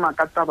gore re šoma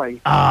ka tabae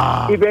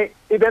e be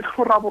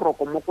tlhora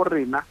boroko mo go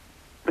rena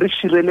re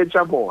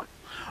šireletša bona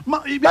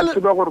ba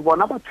tsebe gore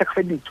bona ba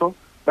thekge ditho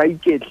ba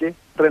iketle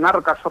rena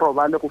re ka se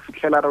robale go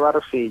fitlhela re ba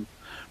re fenye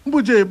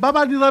mbotse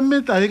ba dira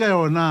metlae ka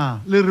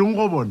yona le reng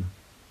go bona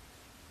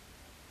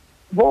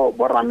bo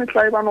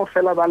rametlae ba no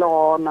fela ba le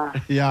gona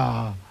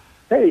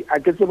hei a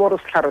ke tsebe gore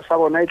setlhare sa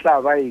bona e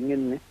tla ba eng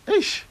nne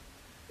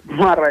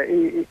mara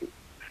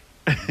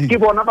ke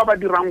bona ba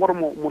dirang gore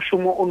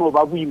mošomo o no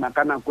ba boima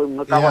ka nako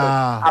engwe ka gore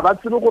a ba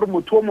tsebe gore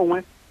motho o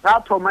mongwe ga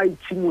a thoma a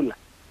itshimola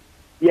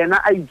yena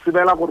a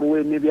itsebela gore o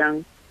eme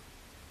bjang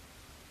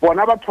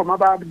bona ba thoma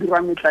ba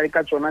dira metlae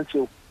ka tsona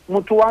tseo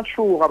motho wa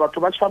tshoga batho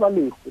ba tshaba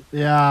lego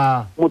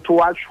motho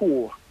wa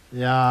tshoga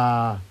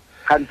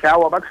kante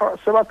awa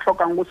se ba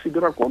tlhokang go se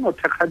dira ko no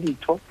thekga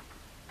ditho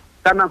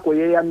ka nako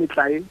ye ya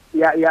metlae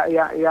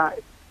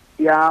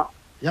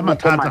ya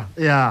mathata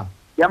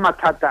ya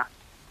mathata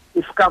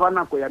e ska ba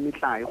nako ya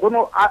metlae go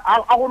no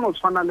a go no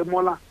tshwana le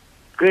mola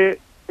ge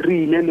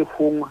re ile le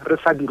fong re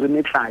sa dire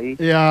metlae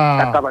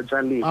ka taba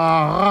jale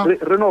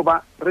re no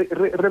ba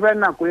re ba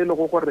nako e le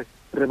go gore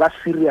re ba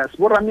serious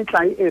bo ra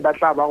metlae e ba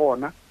tla ba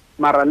gona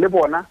mara le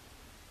bona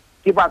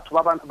ke batho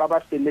ba ba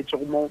feletse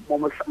mo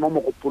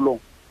mogopolong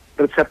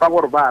re tshepa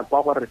gore ba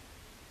kwa gore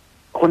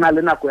go na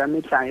le nako ya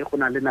metlae go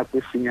na le nako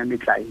e senya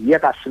metlae ye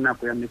ka se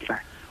nako ya metlae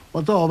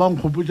wa tsa ba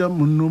nkgopotsa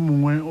monno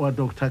mongwe wa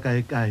doctor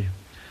kae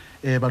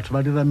batho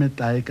ba dira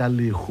metlae ka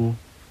lego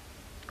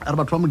a re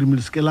batho ba modimo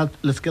le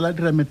skela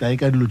dira metlae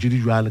ka dilo tse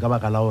di jwale ka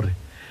baka la gore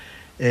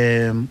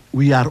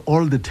we are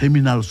all the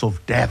terminals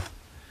of death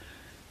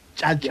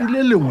tšatši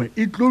le lengwe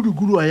e tlo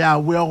dikuduwa ya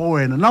boya go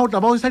wena na o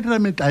tla ba o sa dira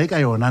metlae ka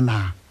yona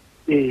na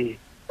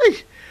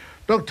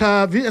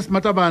Dr. V.S.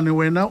 Matabane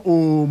wena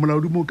o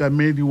molaodi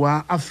mookamedi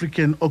wa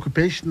African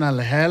Occupational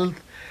Health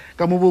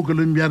ka mo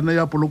bookelong bja rena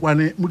ya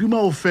Polokwane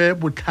modimo o fe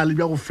botlhale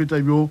bja go feta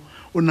bjo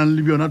o nang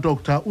le bjona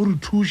doctor o re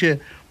thushe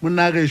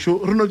monna gešo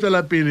re no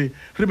tswela pele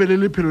re be le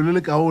lephelo le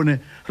le kaone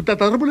re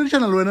tata re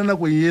boledišana le wena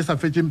nakong ye sa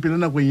fetšeng pele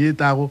nakong ye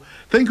tago.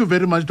 Thank you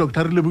very much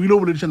doctor, re lebogile o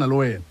boledišana le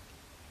wena.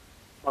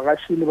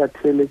 Magashile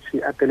batheletsi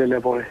a telele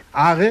boy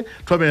age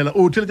thobela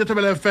o theletse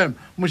thobela FM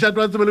mošate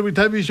wa tsebele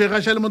boithabiše ga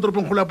šale mo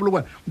toropong kgolo ya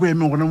Polokwane go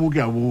eme gona mo ke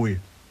a boe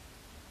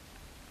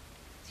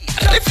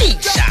re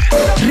fiša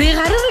re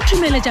ga re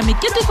thumeletša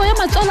meketeko ya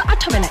matswalo a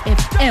thobela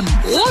FM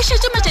go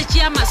šetše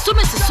matšatši a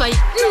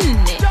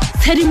 14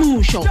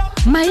 tshedimošo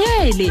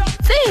maele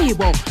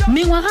tsebo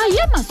mengwaga ye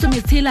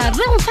 16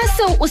 re go fa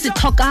seo o se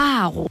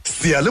tlhokago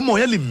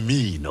seyalemoya le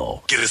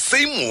mmino ke re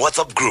same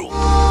WhatsApp group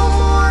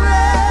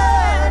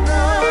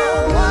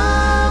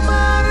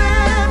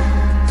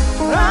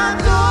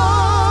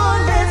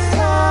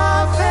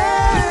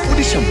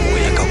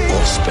moya ka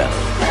gospel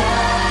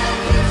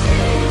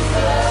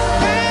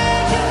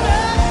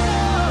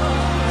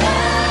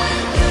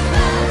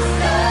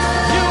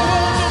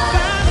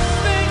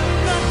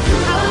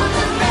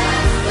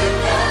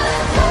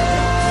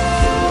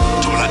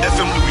Thola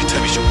FM le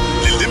boithabišo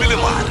le lebele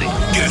mare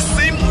ke re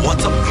same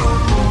WhatsApp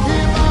group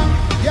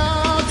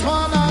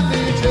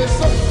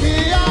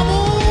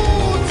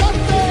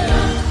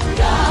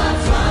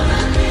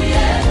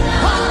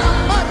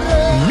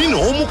mmino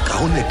o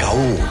mokaone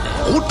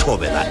go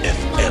thobela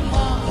FM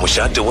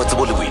mošate wa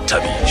tsebo le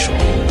boithabišo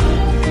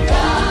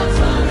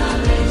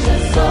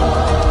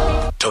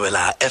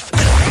thobela FM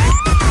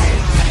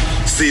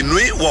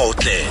senwe wa o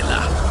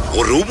tlela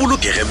gore o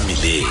bolokege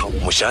mmileng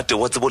mošate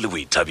wa tsebo le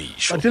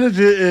boithabišo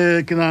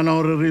batheletše ke nagana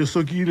gore re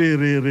sokile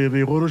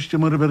re gorošitše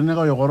mo re be re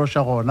nyaka go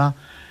goroša gona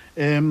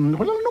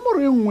go na le nomoro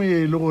e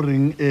nngwe le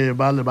goreng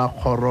ba le ba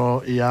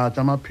kgoro ya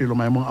tša maphelo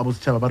maemong a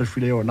bosetšhaba ba re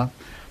file yona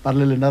ba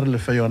le lena re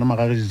lefe yona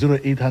magage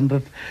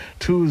 0800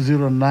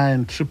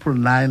 209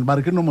 999 ba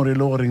re ke nomoro e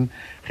le goreng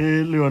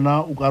ge le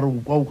yona o ka re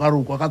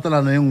kwa ka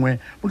tselana e nngwe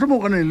motho mo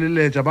kone le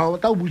letša ba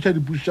ta o buša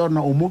dipuši tša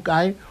ona o mo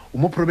kae o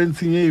mo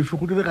provinceng e efe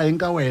go dire ga eng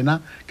ka wena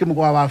ke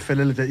moko wa ba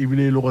feleletša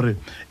ebile e le gore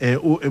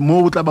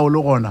mo o tla ba o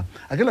le gona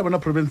a ke la bona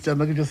province tša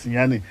nna ke tša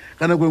senyane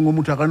ka nako engwe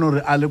motho a ka no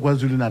gore a le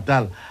KwaZulu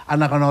Natal a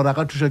nagana gore a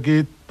ka thuša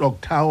ke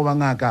doctor o ba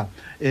ngaka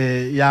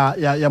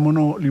ya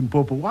mono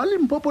Limpopo wa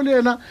Limpopo le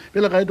yena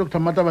pele ga Dr.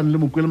 Matabane le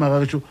Mokwele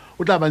Magagešo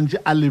o tla bantše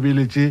a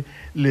lebeletše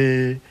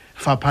le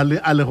fapha le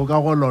a lego ka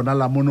go lona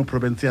la mono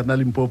province ya rena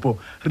Limpopo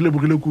re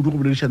lebogile kudu go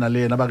boledišana le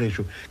yena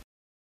bagešo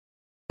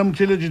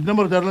motšheletši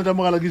dinomoro tša rena tša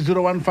mogala ke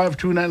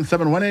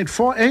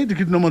 0152971848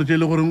 ke dinomoro tše e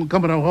le gore ka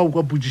morago ga o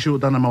kwa putsišo o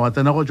tanama wa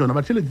tsena go tšona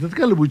batšheletši tse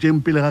ka le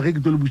botšeng pele ga ge ke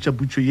tlo le botša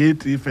putšo ye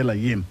tee fela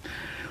ye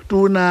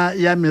tona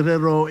ya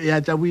merero ya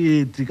tša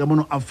boeti ka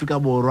mono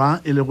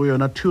Afrika-Borwa e le go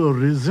yona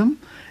tourism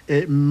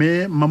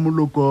mme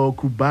Mamoloko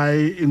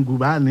Kubai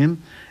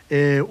Ngubane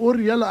o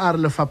rialo a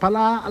re lefapha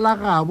la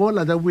gabo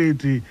la tša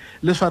boeti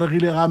le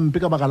swaregile gampe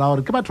ka baka la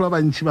gore ke batho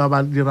ba bantši ba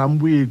ba dirang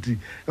boeti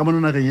ka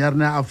mono nageng ya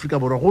rena ya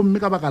Afrika-Borwa gomme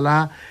ka baka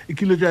la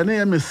ikiletšo yane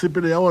ya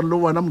mesepelo ya gore le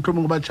bona motho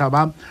mongwe ba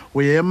tšhaba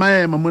go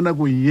emaema mo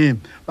nakong ye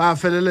ba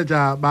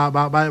feleletša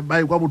ba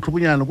ekwa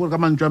botlhokonyana kore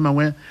ka mantšu a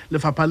mangwe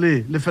lefapha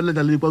le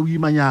feleletša le ekwa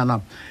boimanyana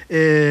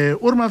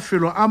o re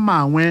mafelo a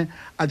mangwe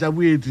a tša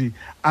boeti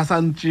a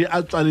santše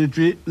a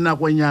tswaletšwe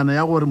nakonyana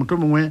ya gore motho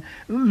mongwe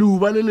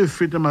leuba le le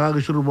fete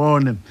Magagešo re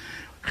bone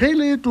ge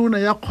le tona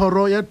ya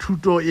kgoro ya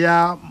thuto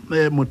ya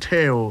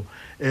motheo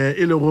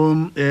e le go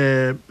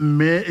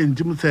mme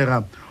Ntši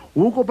Motshega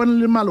o kopane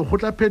le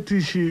malokgotla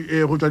phetiši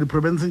go tšwa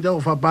diprovinceng tša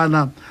go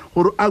fapana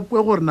gore a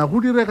kwe gore na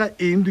go direga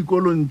eng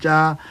dikolong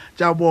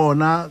tša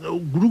bona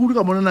kudu-kudu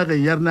ka mona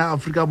nageng ya rena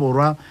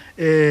Afrika-Borwa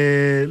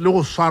le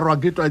go swarwa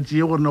ke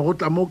twatši gore na go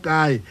tla mo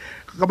kae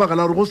ka baka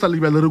la gore go sa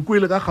lebjale re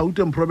kwele ka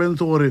Gauteng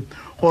province gore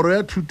kgoro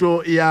ya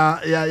thuto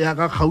ya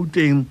ka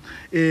Gauteng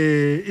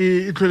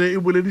e tlhole e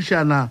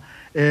boledišana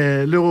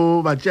le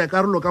go ba tšea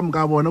karolo ka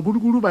moka bona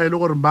kudu ba ile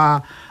gore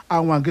ba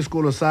angwang ke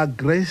sekolo sa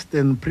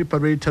Grayston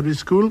Preparatory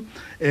School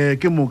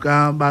ke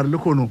moka ba re le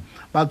khono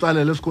ba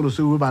tswalele sekolo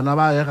seo bana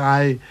ba ye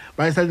gae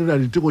ba isa dira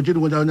diteko tše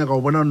dingwe tša go nyaka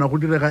go bona go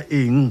direga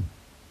eng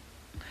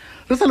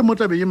re sa le mo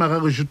tabeng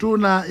magagešo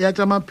tona ya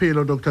tša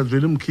maphelo Dr.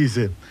 Zweli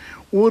Mkhize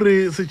o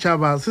re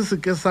setšhaba se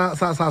ke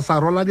sa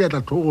rola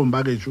diatla tlhogong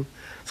ba gešo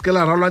se ke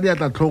la rola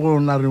diatla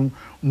tlhogong la re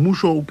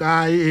mmušo o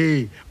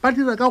kae ba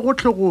dira ka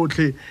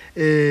gohle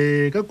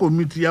ka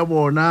komiti ya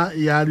bona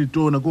ya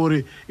ditona ke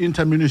gore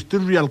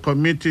interministerial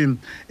committee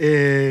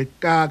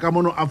ka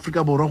mono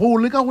Afrika-Borwa go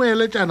leka go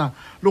eletšana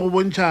le go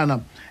bontšhana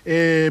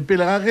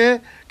pele ga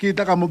ge ke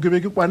tla ka mo ke be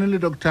ke kwane le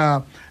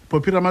Dr.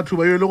 Popira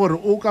Mathuba yo le gore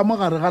o ka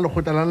mogare ga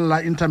lekgotla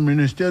la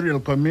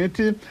interministerial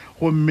committee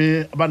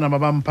gomme bana ba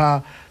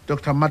bampha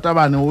Dr.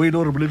 Matabane o ile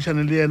gore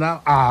boledišane le yena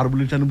re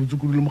boledišane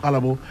botsukudi le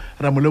mogalabo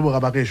ra mo leboga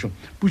ba gešo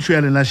pušo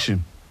ya lenaši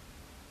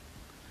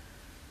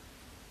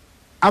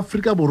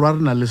Afrika-Borwa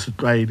re na le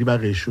setlwaedi ba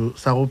gešo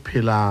sa go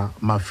phela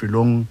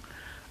mafelong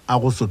a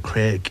go se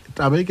hlweke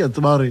taba e ke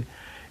tseba gore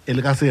e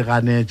le ka se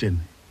ganetše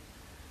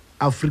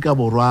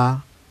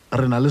Afrika-Borwa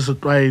re na le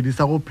setlwaedi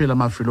sa go phela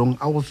mafelong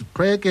a go se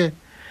hlweke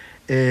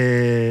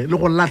le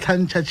go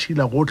lahlantsha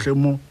tshila gohle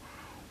mo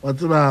wa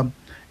tseba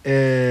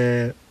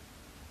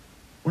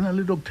o na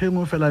le doctor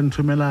engwe fela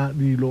nthomela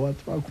dilo wa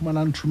tseba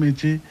khumana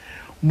nthumetse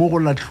mo go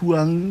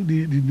latlhuang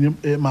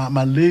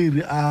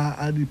maleri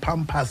a di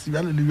pampers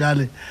bjale le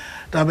bjale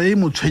taba e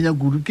motshwenya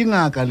kudu ke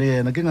ngaka le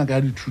yena ke ngaka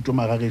ya dithuto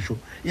magagešo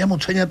ya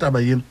motshwenya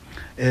taba ye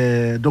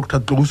Dr.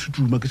 Tlo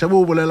Situma ke shabe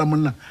o bolela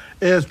monna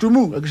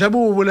Situmu ke shabe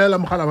o bolela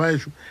mogala ba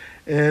ešo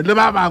le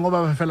ba bangwe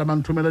ba fela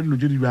manthomela dilo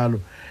tše di bjalo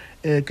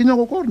ke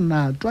nyako ko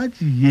rena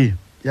twatsi ye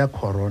ya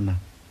corona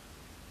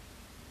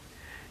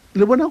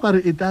le bona gore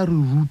e tla re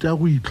ruta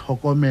go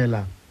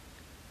ihlokomela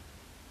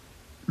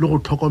le go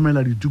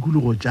hlokomela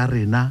ditikologo tša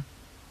rena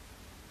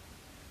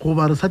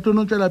goba re sa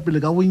tono tšwela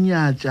pele ka go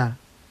nyatsa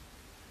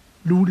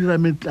le go dira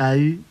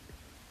metlae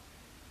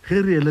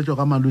ge re eletswa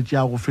ka malwetsi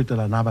a go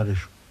fetela na ba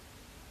gešo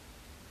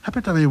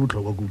gape taba e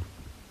bohlokwa kudu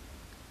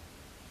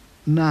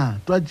na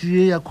twatsi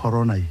ye ya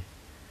corona ye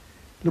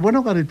le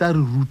bona gore e tla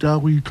re ruta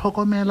go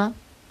ihlokomela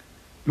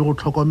le go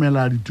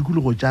hlokomela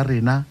ditikologo tša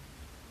rena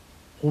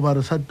goba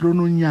re sa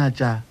tlono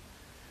nyatsa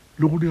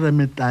le go dira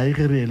metlae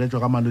ge re eletswa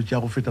ka malwetsi a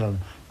go fetelana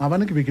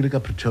maabane ke be ke le ka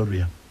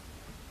Pretoria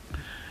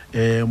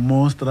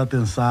mo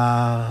strateng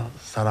sa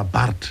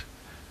Sarabart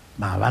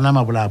maabana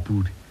mabola a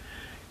pudi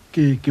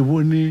ke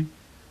bone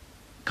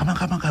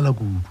kamakala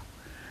kudu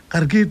ka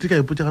re ke ite ka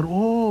ipotsa ka re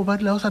ba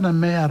dile ga o sana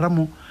mayor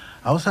mo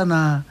ga o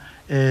sana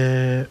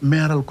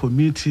mayoral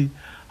committee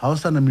ga o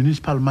sana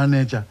municipal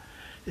manager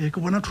ke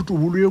bona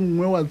thutobolo ye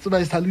nngwe wa tseba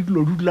e sa le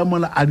dilo dula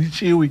mola a di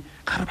tšewe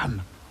ka re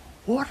banna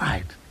all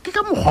right ke ka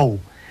mokgwa o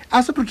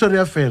a se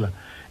Pretoria fela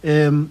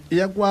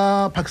ya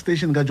kwa Park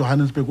Station ka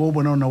Johannesburg o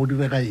bona ona o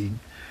direga eng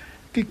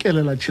ke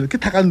kelela tšhile ke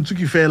thakantsu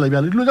ke fela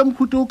bjale dilo tša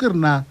mokhute o ke re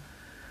na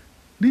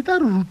di tla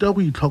re ruta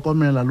go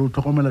ihlokomela le go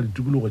tlhokomela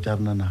ditikologo tša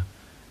rena na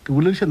ke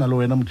boledišana le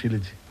wena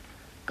motheletši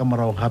ka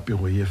morago gape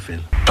go ye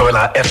fela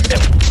tobela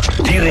FM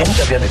di reng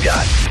tša bjale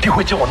di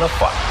hwetše gona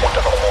fa o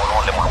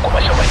tabagolo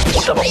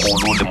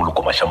le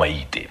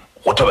molokomašamaite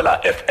go tobela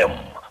FM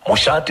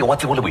mošate wa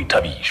tsebo le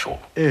boithabišo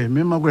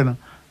mme makwena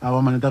a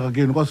ba maneta ka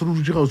keno kwa se re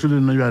dutše ga o se le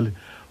nna bjale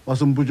wa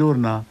sempotse gore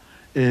na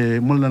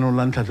mo lenanong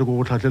la ntlhatlhe ko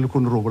go tlhatlhe le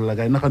kgone re o bolela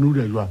ka ena gane o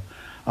dia jwang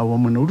a ba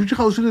monna o dutše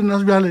ga o se le nna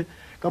bjale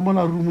ka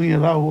mona rumong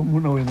era a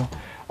mona wena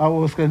a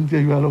o se ka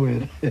ntia jwale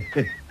wena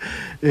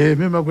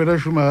mme makwena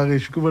šoma ga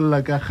gešo ke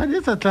bolela ka gane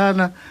e sa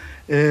tlana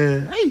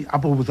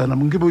apa go botsana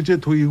monke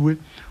botse thoiwe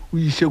o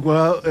iše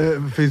kwa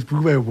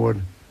Facebook ba e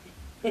bona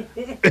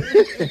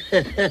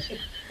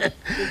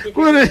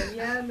kore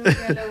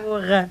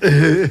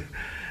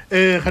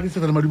ga di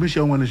setala madumeši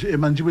ya ngwaneso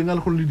mantši boeng a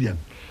le kgolo le diang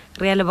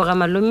re a leboga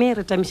malome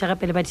re tamiša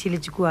gapele ba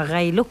thiletše kua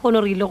gae le kgone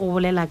re ile go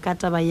bolela ka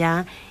taba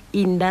ya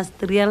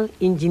industrial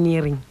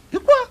engineering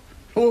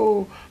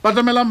ba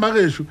tlamelang ba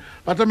gešo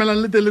ba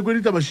tlamelang le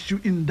telekwe ditaba šitšo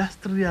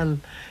industrial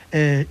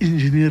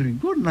engineering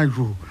ko nna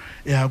jo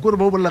ya kore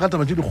ba o bolela ka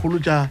taba tše dikgolo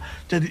tša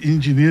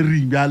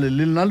di-engineering bjale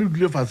le nna le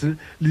dule fase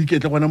le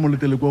iketle gona mo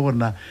letelekwe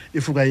gorena e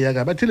foka e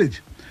yaka ba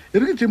theletše e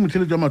re ke tše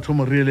motheletši wa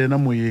mathomo re ele ena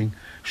moyeng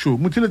sho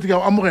motheletši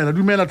ka amogela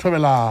dumela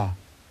thobela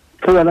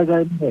ka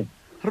re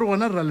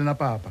gona re ra lena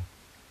papa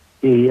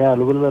ya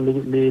le bolela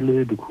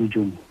le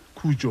dikhutšo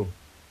khutšo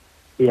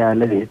ya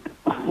le beta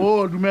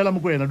dumela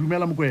mokwena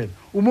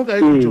o mo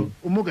kae khutšo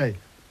o mo kae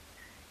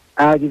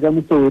ke ka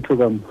mo Soweto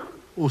ka mo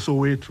o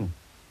Soweto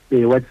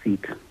White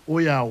City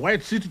ya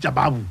White City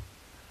jababu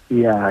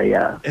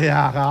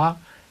ya ga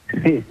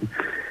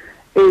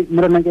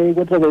mrena ke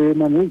go taba e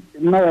mane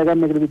nna ya ka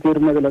mekele ke re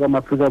mekele ka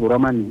Afrika-Borwa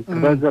mane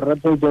ba se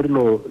rata go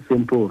dilo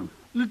simple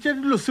le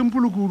tšedilo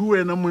simple kudu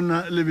wena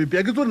monna le bepe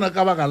ya ke tsona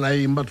ka baka la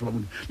eng batho ba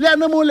mone le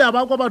ane mo le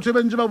ba kwa batho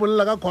bentse ba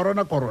bolela ka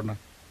corona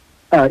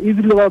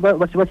ebile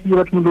ba se batho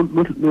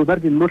lo ba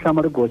re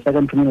hlama re go tsa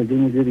ka nthomela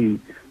tse di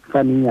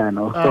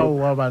faninyana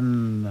wa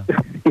banna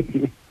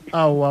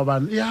awa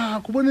bana ya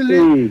ke bone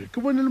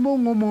le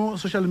mo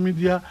social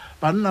media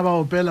banna ba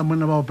opela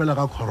monna ba opela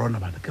ka corona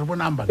bana ke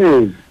bona bana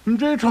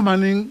ntwe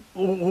thomaneng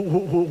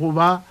go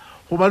ba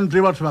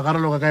ntwe batho ba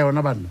karaloka ka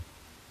yona bana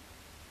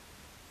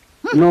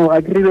no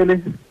a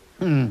kribele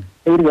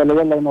e re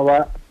le no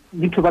ba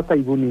ditho ba sa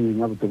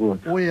iboneng a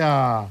botse o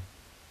ya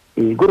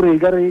gore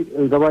gare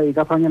ga ba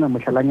ka fanyana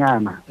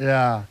mohlalanyana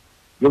ya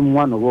yo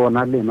mwana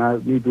bona lena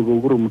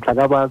dibugo gore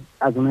motlaka ba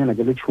a tsena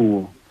ke le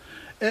tshuo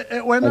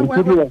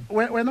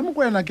wena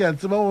mokwena ke a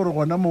tseba gore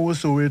gona mo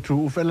Soweto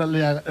o fela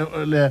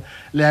le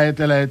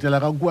etela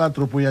ka kwa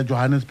tropo ya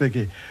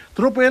Johannesburg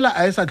tropo ela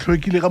a isa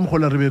tlhokile ka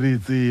mogola re be re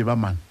tseba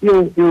man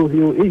yo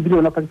e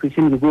bile na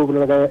participation ke go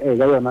bolela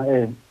ga yona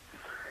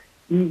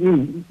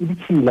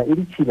tshila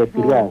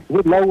serious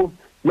go lawo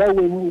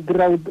o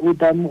dira o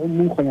ta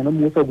mo khonyana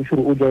mo sa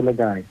bushuru o jela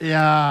gae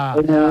ya a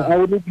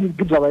o le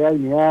ke jaba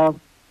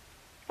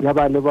ya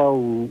ba le ba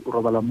o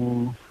robala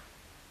mo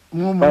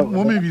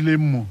mebileng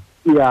mo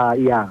ya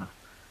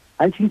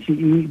a tshintshi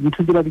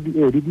ditho di ba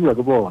di diwa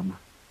ke bona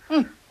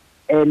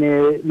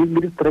le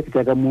distress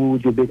ka mo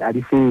jobe a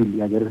di fail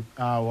ya gere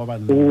wa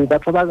bana o ba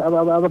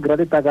ba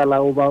grade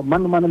takala o ba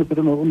man le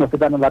pelo o no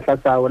fetana la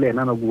tlasa o le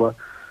ena no bua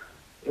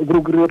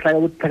guru tla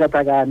go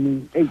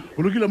tlhakatagane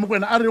go lokile mo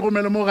kwena a re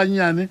gomela mo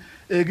ganyane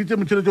ke tse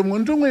motheletse mo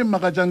ntwe ngwe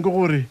makatsang ke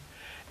gore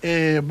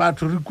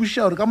batho re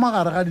kusha gore ka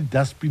magare ga di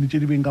dustbin tse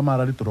di beng ka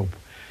mara di tropo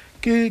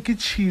ke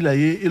tshila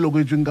ye e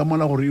loketsweng ka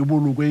mola gore e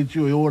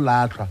boloketswe yo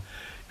latlhwa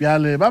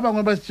bjale ba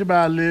bangwe ba se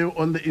ba le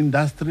on the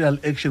industrial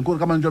action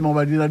gore ka mantswe mo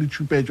ba dira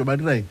ditshupetso ba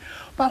dira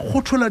ba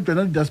khothola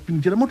tsena di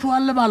dustbin tse motho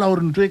a lebala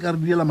gore ntwe e ka re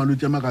diela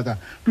malwetsi a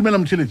makaka dumela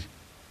motheletsi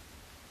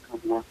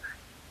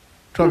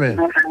thobe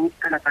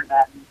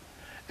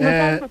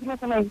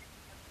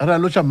ra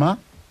lo chama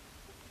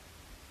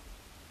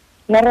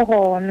la re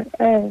gone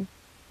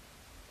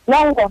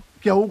lango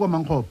ke a utlwa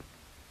mangkgopo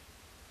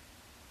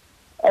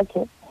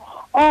okay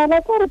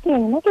la tsore ke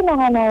nna ke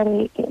nagana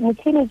gore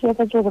motheletsi wa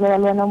ka ke bolela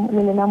le wena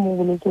le lena mo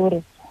boletse gore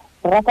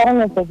ra ka re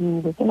netsa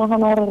dilo ke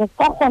nagana gore re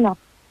ka kgona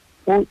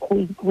go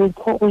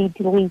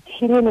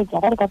itshireletsa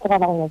ga re ka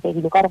tseba go nyatsa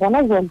dilo ka re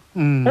gona jalo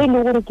e le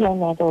gore ke ya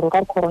nyatsa gore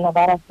ka re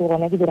coronavirus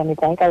gona ke dira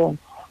metlae ka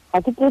yone ga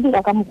ke tlo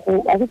dira ka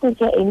mokgwa a ke tlo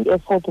tšea any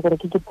effort gore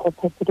ke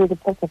protectele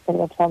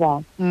batho ba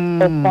bangwe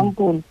for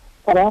example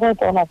ka ba re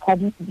tsona ka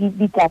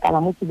ditlakala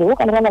mo tsebe o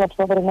ka lebala batho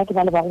ba gore nna ke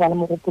ba le ba le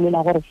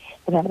mogopolola gore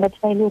re na le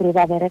batho ba ile gore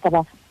ba bereka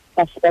ba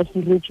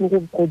hiretse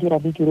go dira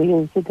ditiro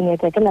eo se ke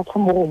netsa ke latlha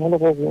mo gongwe le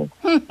go gongwe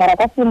mara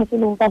ka seno se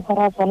leng ka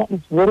tshwara tsona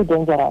it's very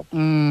dangerous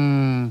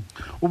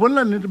o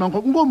bolela nnete mangkgo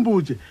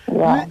nkompotse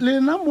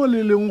lena mo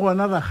le leng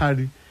gona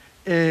ragadi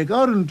ka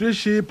gore ntwe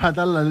she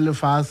phatlalela le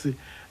lefase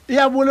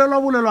ya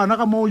bolelwana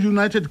ka mo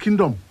United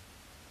Kingdom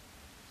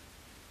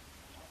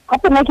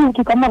gape nna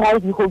ke ka morae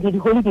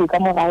di-holiday ka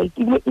morae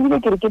ebile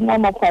ke re ke nna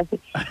matlhase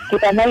ke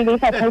tsamaya le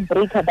sa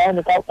breaker down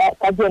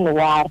ka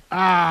January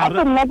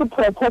gape nna ke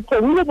protected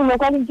ebile ke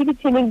nyakwane ke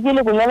ditšheleng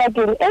le bonyala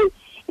ke re e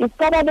se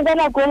ka ba le ka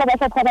nako ela ba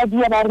sa tshaba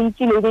dia ba re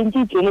itšile be ntse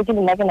itsweletse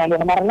le nna ke na le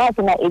yona mara nna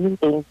ke na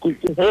everything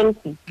ke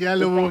healthy ke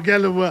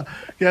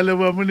a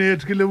leboa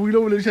monetho ke lebogile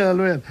o boledišana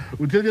le wena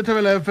o theletše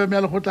thobela FM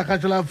ya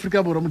lekgotlakgatšo la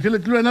Afrika-Borwa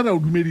motheletši le wena ra o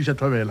dumediša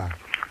thobela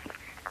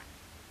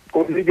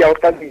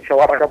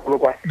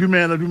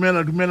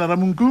dumela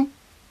ramonku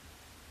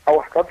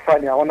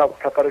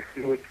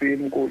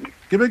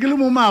ke be ke le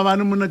mo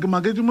maabane mona ke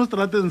maketse mo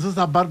strateng se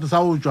sa bart sa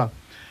o tšwa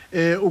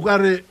o ka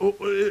re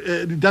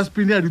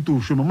di-dustbin ya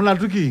ditošoma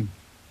molato ke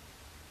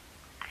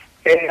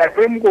eng a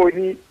tlo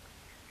mkoni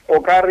o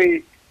ka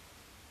re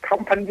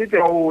company tse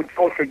go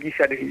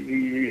hlwekiša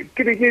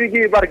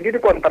ke ba re ke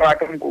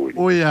dikontraka mkoni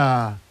o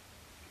ya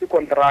ke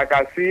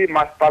kontraka se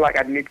masepala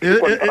ka nnete ke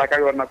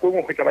kontraka yona ko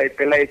mo khotla ba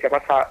ipelaetša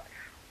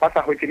ba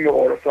sa hwetse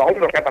megolo so ga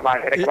o ka taba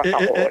re ke ba sa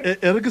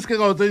gona re ke se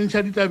ka o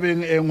tsentšha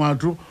ditabeng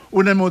ngwatho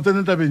o name o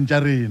tsene tabeng tša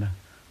rena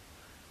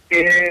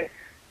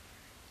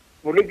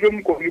bolwetse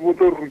mokoni bo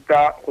tlo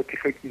ruta go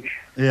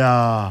hlwekiša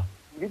ya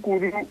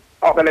dikudu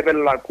a ka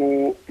lebelela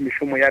ko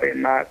mešomo ya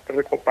rena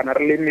re kopana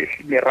re le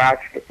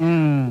merafe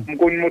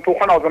mokoni motho o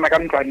kgona go tsena ka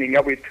ntlwaneng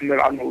ya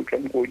boithomelo a no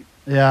utlwa mokoni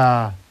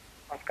ya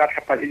a se ka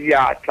tlhapa le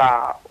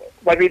diatla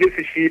ba bele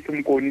seshipi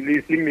mkoni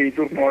le metsi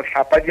gore no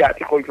tlhapa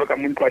diatla go itlwa ka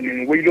mo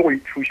ntlwaneng o ile go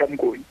ithuša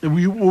mkoni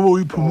o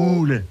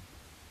iphumule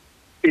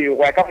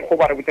go ya ka mokgwa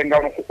ba re botseng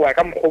ka gona go ya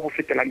ka mokgwa bo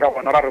fetelang ka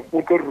gona ra re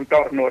o tlo ruta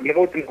gore no le ge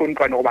o tsene ko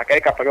ntlwane go ba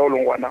kae kapa ka o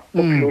leng gona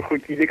o phele o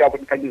hlokile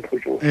ka dintho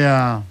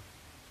tsohle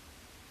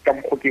ka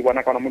mokgwa ke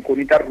bona ka gona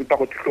mokoni ta ruta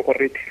go tlhlo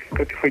gore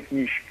re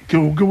hlwekiše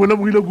ke bole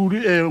bogile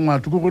kudu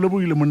ngwato ke gole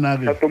bogile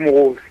monnage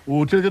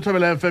o theletse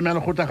thobela FM ya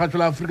lekgotlakgatšo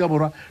la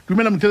Afrika-Borwa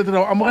dumela motheletse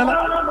ra o amogela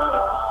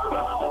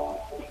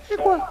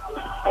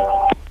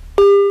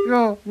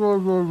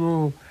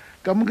yo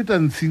ka mo ke tla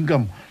ntshing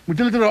ka mo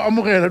motheletse ra o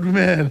amogela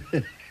dumela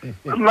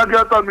nna ke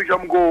a tsamisa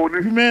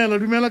mkoni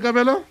dumela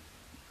kabelo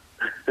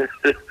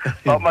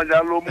ba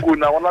manyalo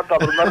mkoni a gona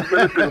taba rena re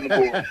tsweletseng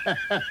mkoni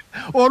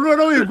o le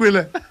wena o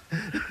ikwele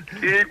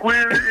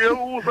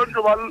o santse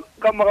ba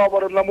ka moga ba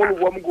rena mo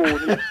leboa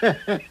mkoni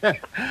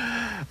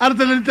a re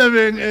tsene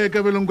ditabeng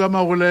kabelong kwa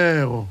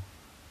magolego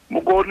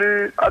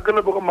mokone a ke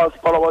leboga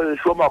masepala wa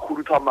ešo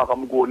makhuduthamaga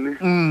mokone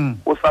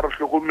o sa re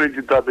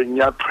hlokometse tabeng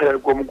ya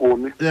tlhweko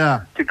mokone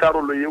ke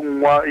karolo ye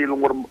nngwe e leng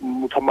gore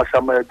motho a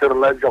mašama ya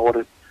terelaetša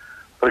gore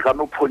re ka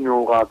no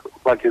phonyoga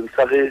bakeng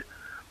sa ge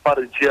ba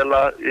re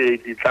tšeela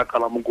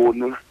ditlakala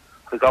mokone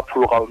re ka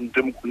phologa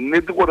nte mokone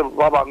nnete gore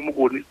ba bangwe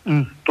mokone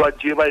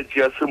twatsi ba e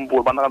tšea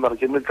sempole ba nagana re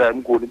ke metlae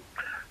mokone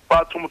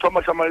batho motho a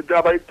mašama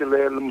a ba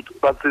etelele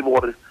ba tsebe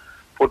gore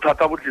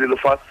bothata bo tlile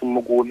lefatsheng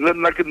mokone le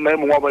nna ke nna e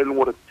mongwe ba e leng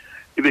gore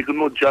e be ke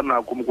no tšea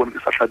nako mokone ke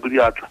sa hlape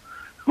diatla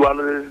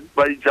jwale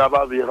ba itša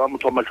ba bega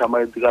motho wa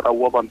mašamaete ka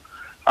raoa bana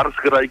a re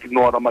se ke ra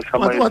ignora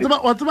mašamaete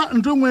wa tseba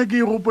ntho nngwe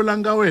ke e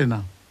gopolang ka wena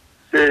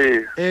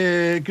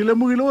ke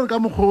lemogile gore ka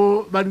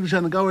mokgwa ba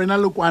dirišane ka wena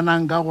le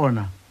kwanang ka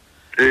gona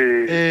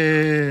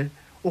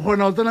o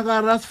kgona go tsena ka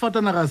gare a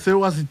sefatanaga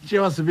seo wa se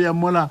tšea wa se beya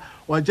mola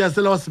wa tšea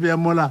sela wa se beya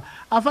mola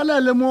a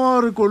falele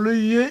mo re koloi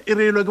ye e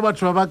reilwe ke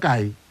batho ba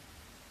bakae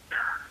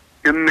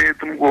ke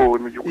nnete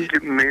mokone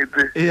ke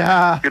nnete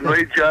ke no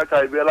e tšea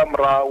ka e beela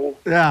morago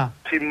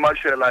team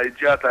marshal a e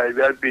tšea ka e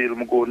beya pele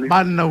mokone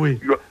banna we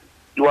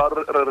jwa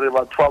re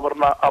batho ba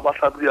borena a ba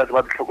hlapidiate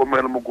ba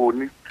ditlhokomele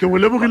mokone ke go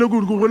lebogile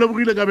kudu ke go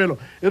lebogile kabelo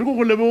e re ko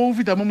go lebogo go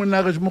fita mo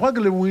monnageso mokgwa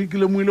ke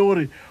lemoile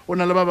gore o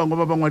na le ba bangwe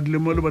ba bangwadile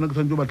mo le bona ke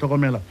tshwanetse o ba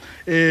tlhokomela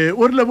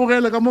o re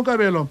lebogele ka mo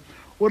kabelo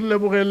o re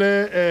lebogele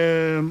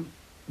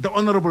the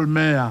honorable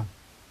mayor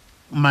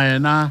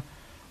maena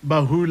ba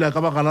hula ka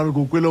baka la re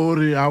go kwele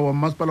gore a wa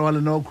masepala wa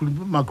lena wa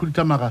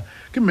makhuduthamaga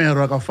ke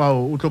mayor ka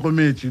fao o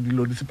tlhokometse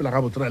dilo di sepela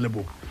ga botsera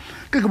leboga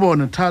ke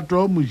bone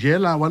Thato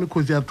Mojela wa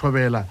lekgosi ya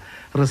Thobela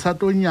re sa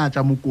tlo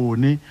nyatsa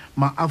mokone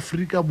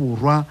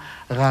ma-Afrika-Borwa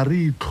ga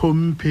re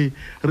itlhomphe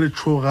re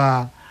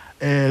tshoga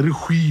re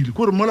hwile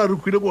gore mola re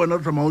hwile ko ona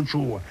re thoma o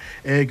tshoga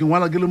ke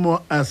ngwala ke le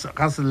mo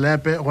ga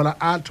selepe gola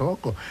a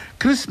thoko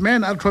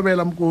Chrisman a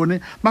Thobela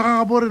mokone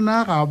magaga bo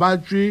rena ga ba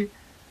tswe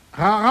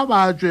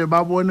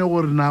ba bone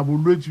gore na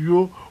bolwetsi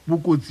yo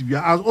bokotsi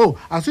bja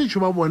a se tsho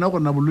ba bona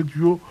gore na bolwetsi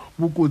yo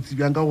bokotsi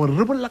bjang ka gore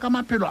re bolela ka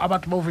maphelo a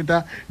batho ba go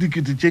feta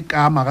dikete tše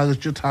kama ga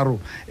tše tharo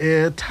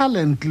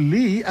talent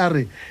le a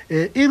re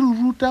e re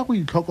ruta go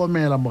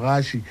ihlokomela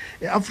mogaši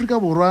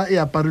Afrika-Borwa e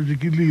aparetswe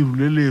ke leru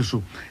le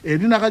leso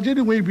dinaga tše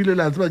dingwe ebile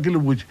le a tseba ke le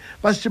botse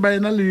ba šetše ba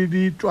ena le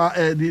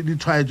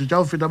ditshwaetso tša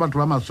go feta batho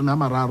ba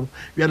 30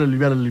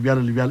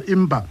 bjalo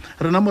empa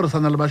rena mo re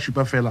sana le ba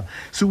šupa fela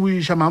se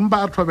buiša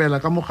mampa a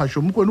Thobela ka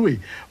mokgašo mokone we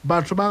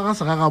batho ba ga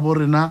sega ga bo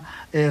rena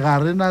ga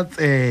rena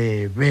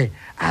tsebe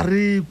a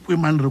re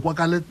kweman re kwa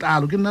ka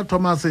letlalo ke nna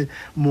Thomas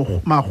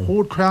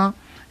Magotlha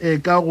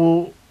ka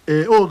go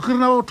ke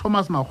rena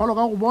Thomas Magolo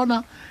ka go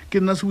bona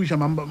ke nna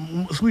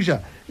Swisha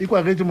e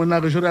kwa getse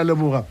monnageso re a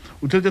leboga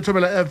o thetse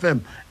Thobela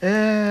FM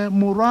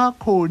morwa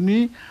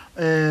khoni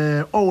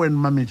Owen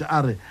Mameja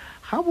a re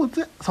ga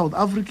botse South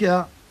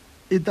Africa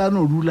e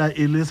tano dula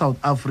e le South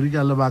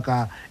Africa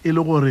lebaka e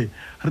le gore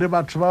re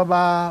batho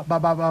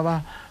ba tsena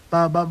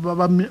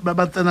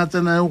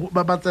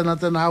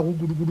go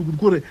kudu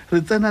kore re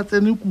tsena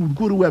kudu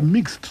kore we are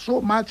mixed so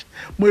much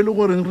mo e le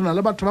gore re na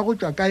le batho ba go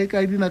tšwa kae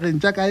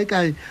dinageng tša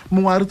kae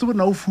mongwe a re tsebe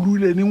na o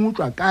fulule neng o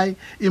tšwa kae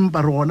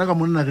empa re gona ka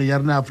mo nnageng ya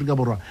rena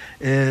Afrika-Borwa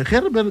ge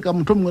re be re ka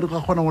motho mongwe re ka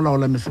kgona go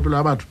laola mesepelo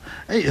ya batho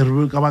re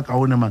be ka ba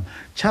kaone man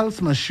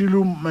Charles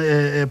Mashilu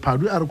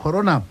Phadu a re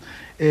corona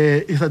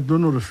e sa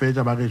dono re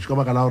fetša ba getšo ka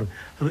baka la gore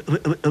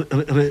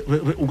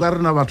o ka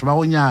rena batho ba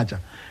go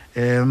nyatša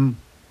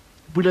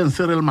Pulen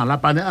Cyril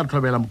Malapane a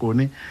Thobela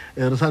mokone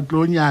re sa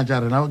tlo nyatša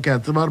rena ke a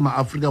tseba gore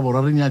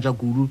ma-Afrika-Borwa re nyatša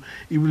kudu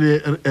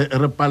ebile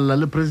re palela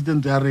le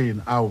president ya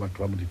rena ao batho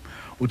ba modimo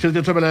o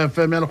tšhelete Thobela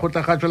FM ya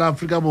lekgotlagatšo la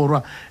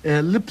Afrika-Borwa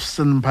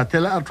Lipson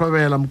Phathela a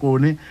Thobela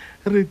mokone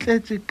re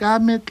tletše ka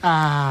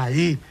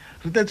metlae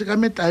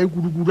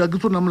kudu a ke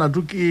tsona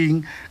molato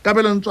keng ka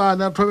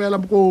belentswana a Thobela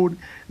mokone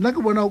nna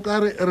ke bona o ka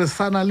re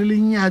sana le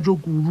lenyatšo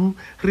kudu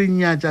re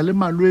nyatša le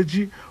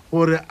malwetsi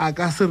gore a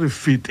ka se re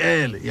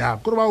fetele ya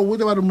gore ba go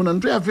botse ba re mona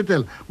ntho ya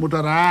fetela motho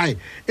a re ae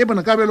e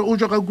bona ka bele o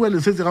tswa ka kua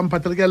lesetse ga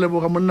Mphathela ke a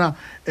leboga monna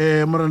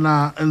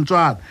morena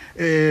Ntswana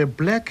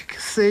Black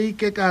Say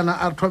ke kana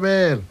a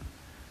Thobela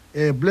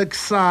Black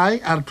Sai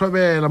a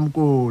Thobela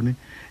mokone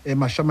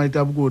mašamaite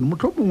a bokone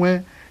motho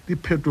mongwe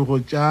diphetogo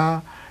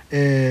tša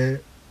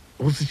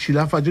go se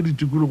tšhilafatše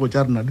ditikologo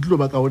tša rena di tlo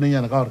ba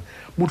kaonenyana ka gore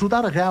motho o ta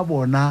re ge a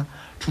bona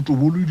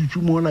thotobolo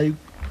ditšumola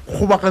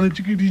go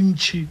bakanetše ke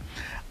dintšhi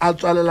a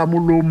tswalela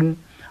molomo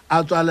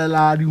a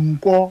tswalela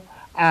dinko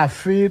a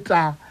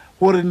feta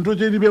gore ntho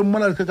tše di beng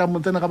mola di tša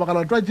motsena ka baka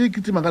la twatsi e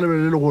kitima ka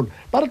lebele le legolo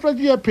ba re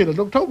twatsi ya phela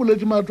doctor o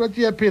boletse ma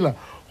twatsi ya phela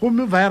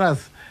gomme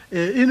virus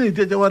e ne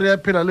itetse gore ya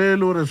phela le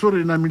gore so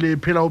re namile e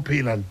phela o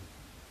phela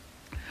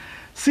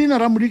sena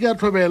ra modika a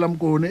Thobela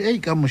mokone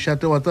ka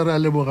mošate wa tsare a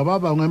leboga ba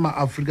bangwe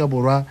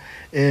ma-Afrika-Borwa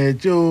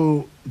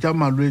tšeo tša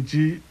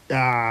malwetsi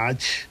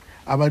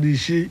a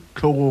badiše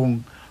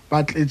tlhogong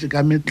ba tletše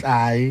ka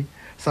metlae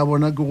sa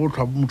bona ke go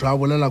tlhwa motho a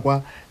bolela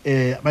kwa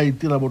ba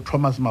itira bo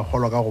Thomas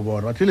Magolo ka go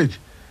bona ba theletše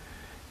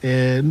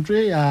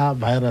ntwe ya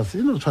virus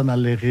e no tshwana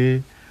le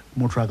ge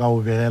motho a ka go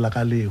begela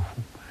ka lehu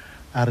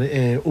a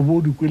re o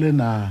bo di kwele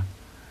na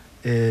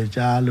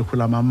ja le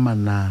khola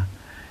mamana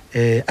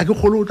a ke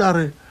kholo tla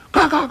re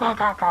ka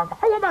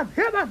wa man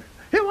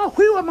he wa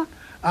khwiwa man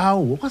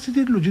o ka se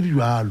dilo di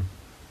jwalo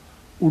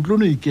o tlo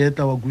no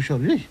iketa wa gusha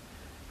re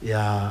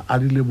ya a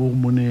di le bo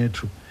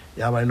monetho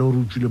ya ba ile o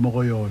rutsile mo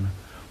go yona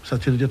sa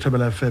tshele je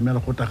thobela FM ya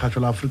go ta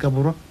khatshwa la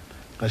Afrika-Borwa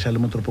ka sha le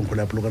mo toropong go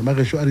la polokana ma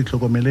ge sho a di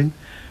tlhokomeleng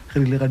ge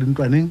di le ga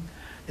dintwaneng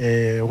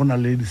go na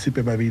le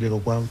disipe ba bile go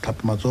kwa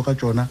thapa matsogo ka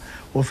tsona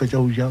o fetsa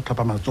o ja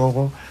thapa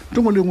matsogo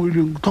tengwe le ngwe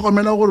ile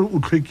tlhokomela gore o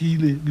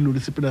tlhwekile dilo di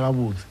sepele ga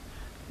botse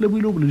le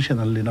buile o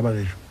boledišana le lena ba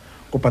ge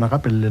kopana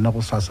gape le lena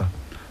go sasa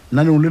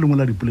nna le lengwe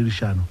la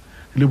dipoledišano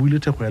le buile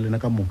thego ya lena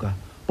ka moka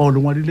ba o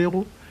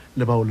lengwadilego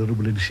le ba o le re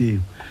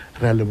boledišeng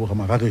re a leboga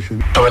magagesho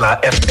tobela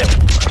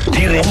FM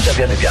direng tsa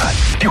bjale bjale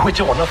di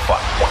hwetše gona fa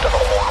o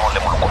tabagolo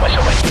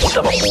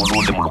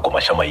le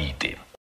molokomašamaite